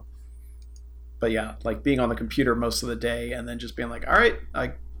job. But yeah, like being on the computer most of the day and then just being like, all right,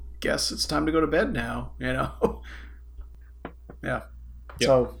 I guess it's time to go to bed now, Yeah. Yep.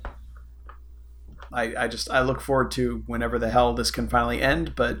 So I look forward to whenever the hell this can finally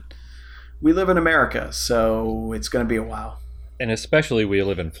end, but we live in America, so it's going to be a while. And especially we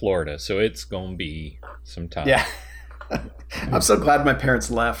live in Florida, so it's going to be some time. Yeah. I'm so glad my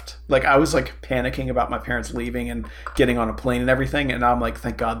parents left. Like, I was like panicking about my parents leaving and getting on a plane and everything, and now I'm like,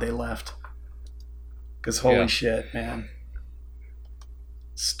 thank God they left. Because holy shit, man.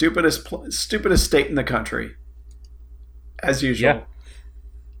 Stupidest state in the country. As usual. Yeah.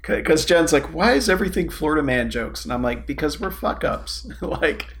 Because Jen's like, why is everything Florida man jokes? And I'm like, because we're fuck ups.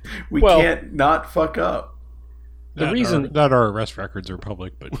 Like, we can't not fuck up. The reason not our arrest records are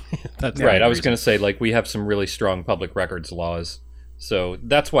public, but that's right. I was going to say, like, we have some really strong public records laws, so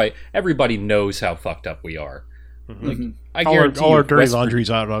that's why everybody knows how fucked up we are. Mm-hmm. Like, I guarantee all our dirty laundry's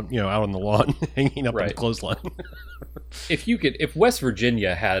out on the lawn, hanging up on the Right. clothesline. If West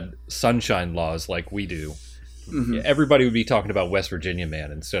Virginia had sunshine laws like we do, everybody would be talking about West Virginia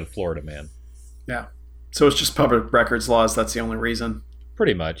man instead of Florida man. Yeah. So it's just public records laws. That's the only reason.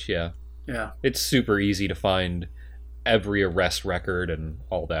 Pretty much, yeah. Yeah. It's super easy to find every arrest record and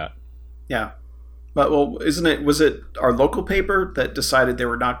all that. Yeah. But, well, was it our local paper that decided they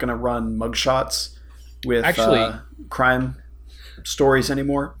were not going to run mugshots with crime stories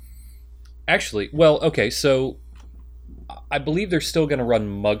anymore? Actually, well, okay, so I believe they're still going to run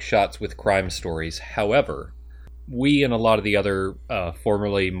mugshots with crime stories. However, we and a lot of the other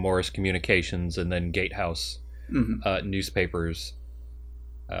formerly Morris Communications and then Gatehouse newspapers.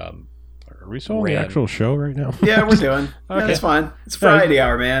 Are we still on the actual show right now? Yeah, we're doing. Okay. That's fine. It's Friday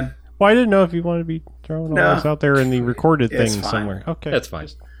hour, man. Well, I didn't know if you wanted to be throwing all this out there in the recorded It's thing fine. somewhere. Okay. That's fine.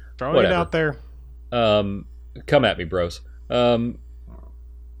 Just throwing Whatever. it out there. Come at me, bros. Don't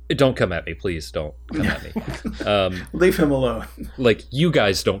come at me, please. Don't come at me. Leave him alone. Like, you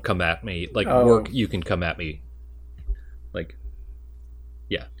guys don't come at me. Like, work, you can come at me. Like,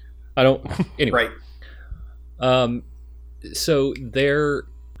 yeah. I don't... Anyway. Right. So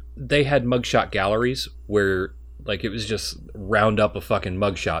they had mugshot galleries where, like, it was just round up of fucking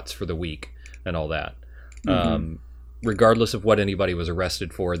mugshots for the week and all that. Regardless of what anybody was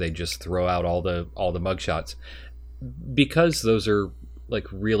arrested for, they just throw out all the mugshots because those are like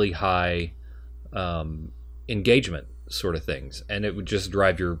really high engagement sort of things, and it would just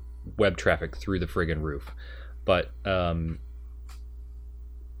drive your web traffic through the friggin' roof. But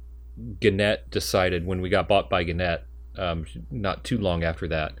Gannett decided, when we got bought by Gannett, not too long after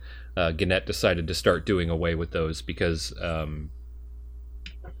that, Gannett decided to start doing away with those because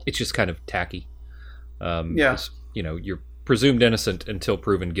it's just kind of tacky. You're presumed innocent until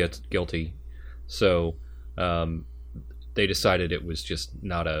proven guilty. So they decided it was just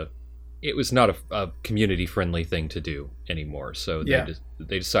not a community friendly thing to do anymore. So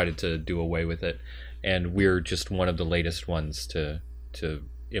they decided to do away with it, and we're just one of the latest ones to to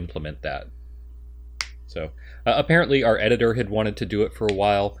implement that. So apparently our editor had wanted to do it for a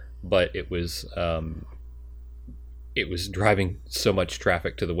while, but it was driving so much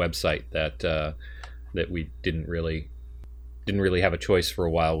traffic to the website that we didn't really have a choice for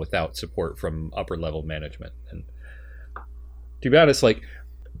a while without support from upper level management. And to be honest, like,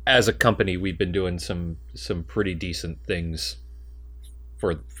 as a company, we've been doing some pretty decent things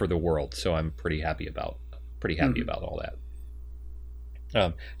for the world, so I'm pretty happy about all that.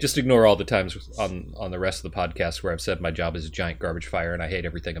 Just ignore all the times on the rest of the podcast where I've said my job is a giant garbage fire and I hate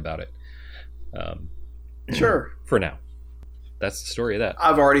everything about it. Sure. For now, that's the story of that.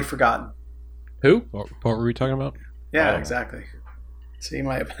 I've already forgotten. Who? What were we talking about? Yeah, exactly. See,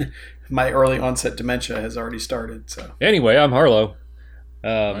 my early onset dementia has already started. So anyway, I'm Harlow.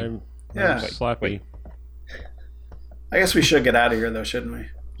 I'm Slappy. I guess we should get out of here, though, shouldn't we?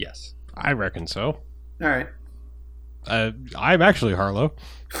 Yes. I reckon so. All right. I'm actually Harlow.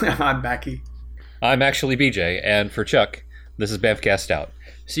 I'm Mackie. I'm actually BJ, and for Chuck, this is Bamfcast out.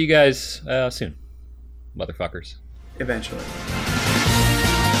 See you guys soon, motherfuckers. Eventually.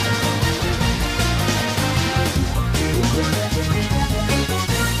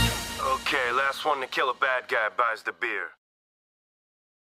 Okay, last one to kill a bad guy buys the beer.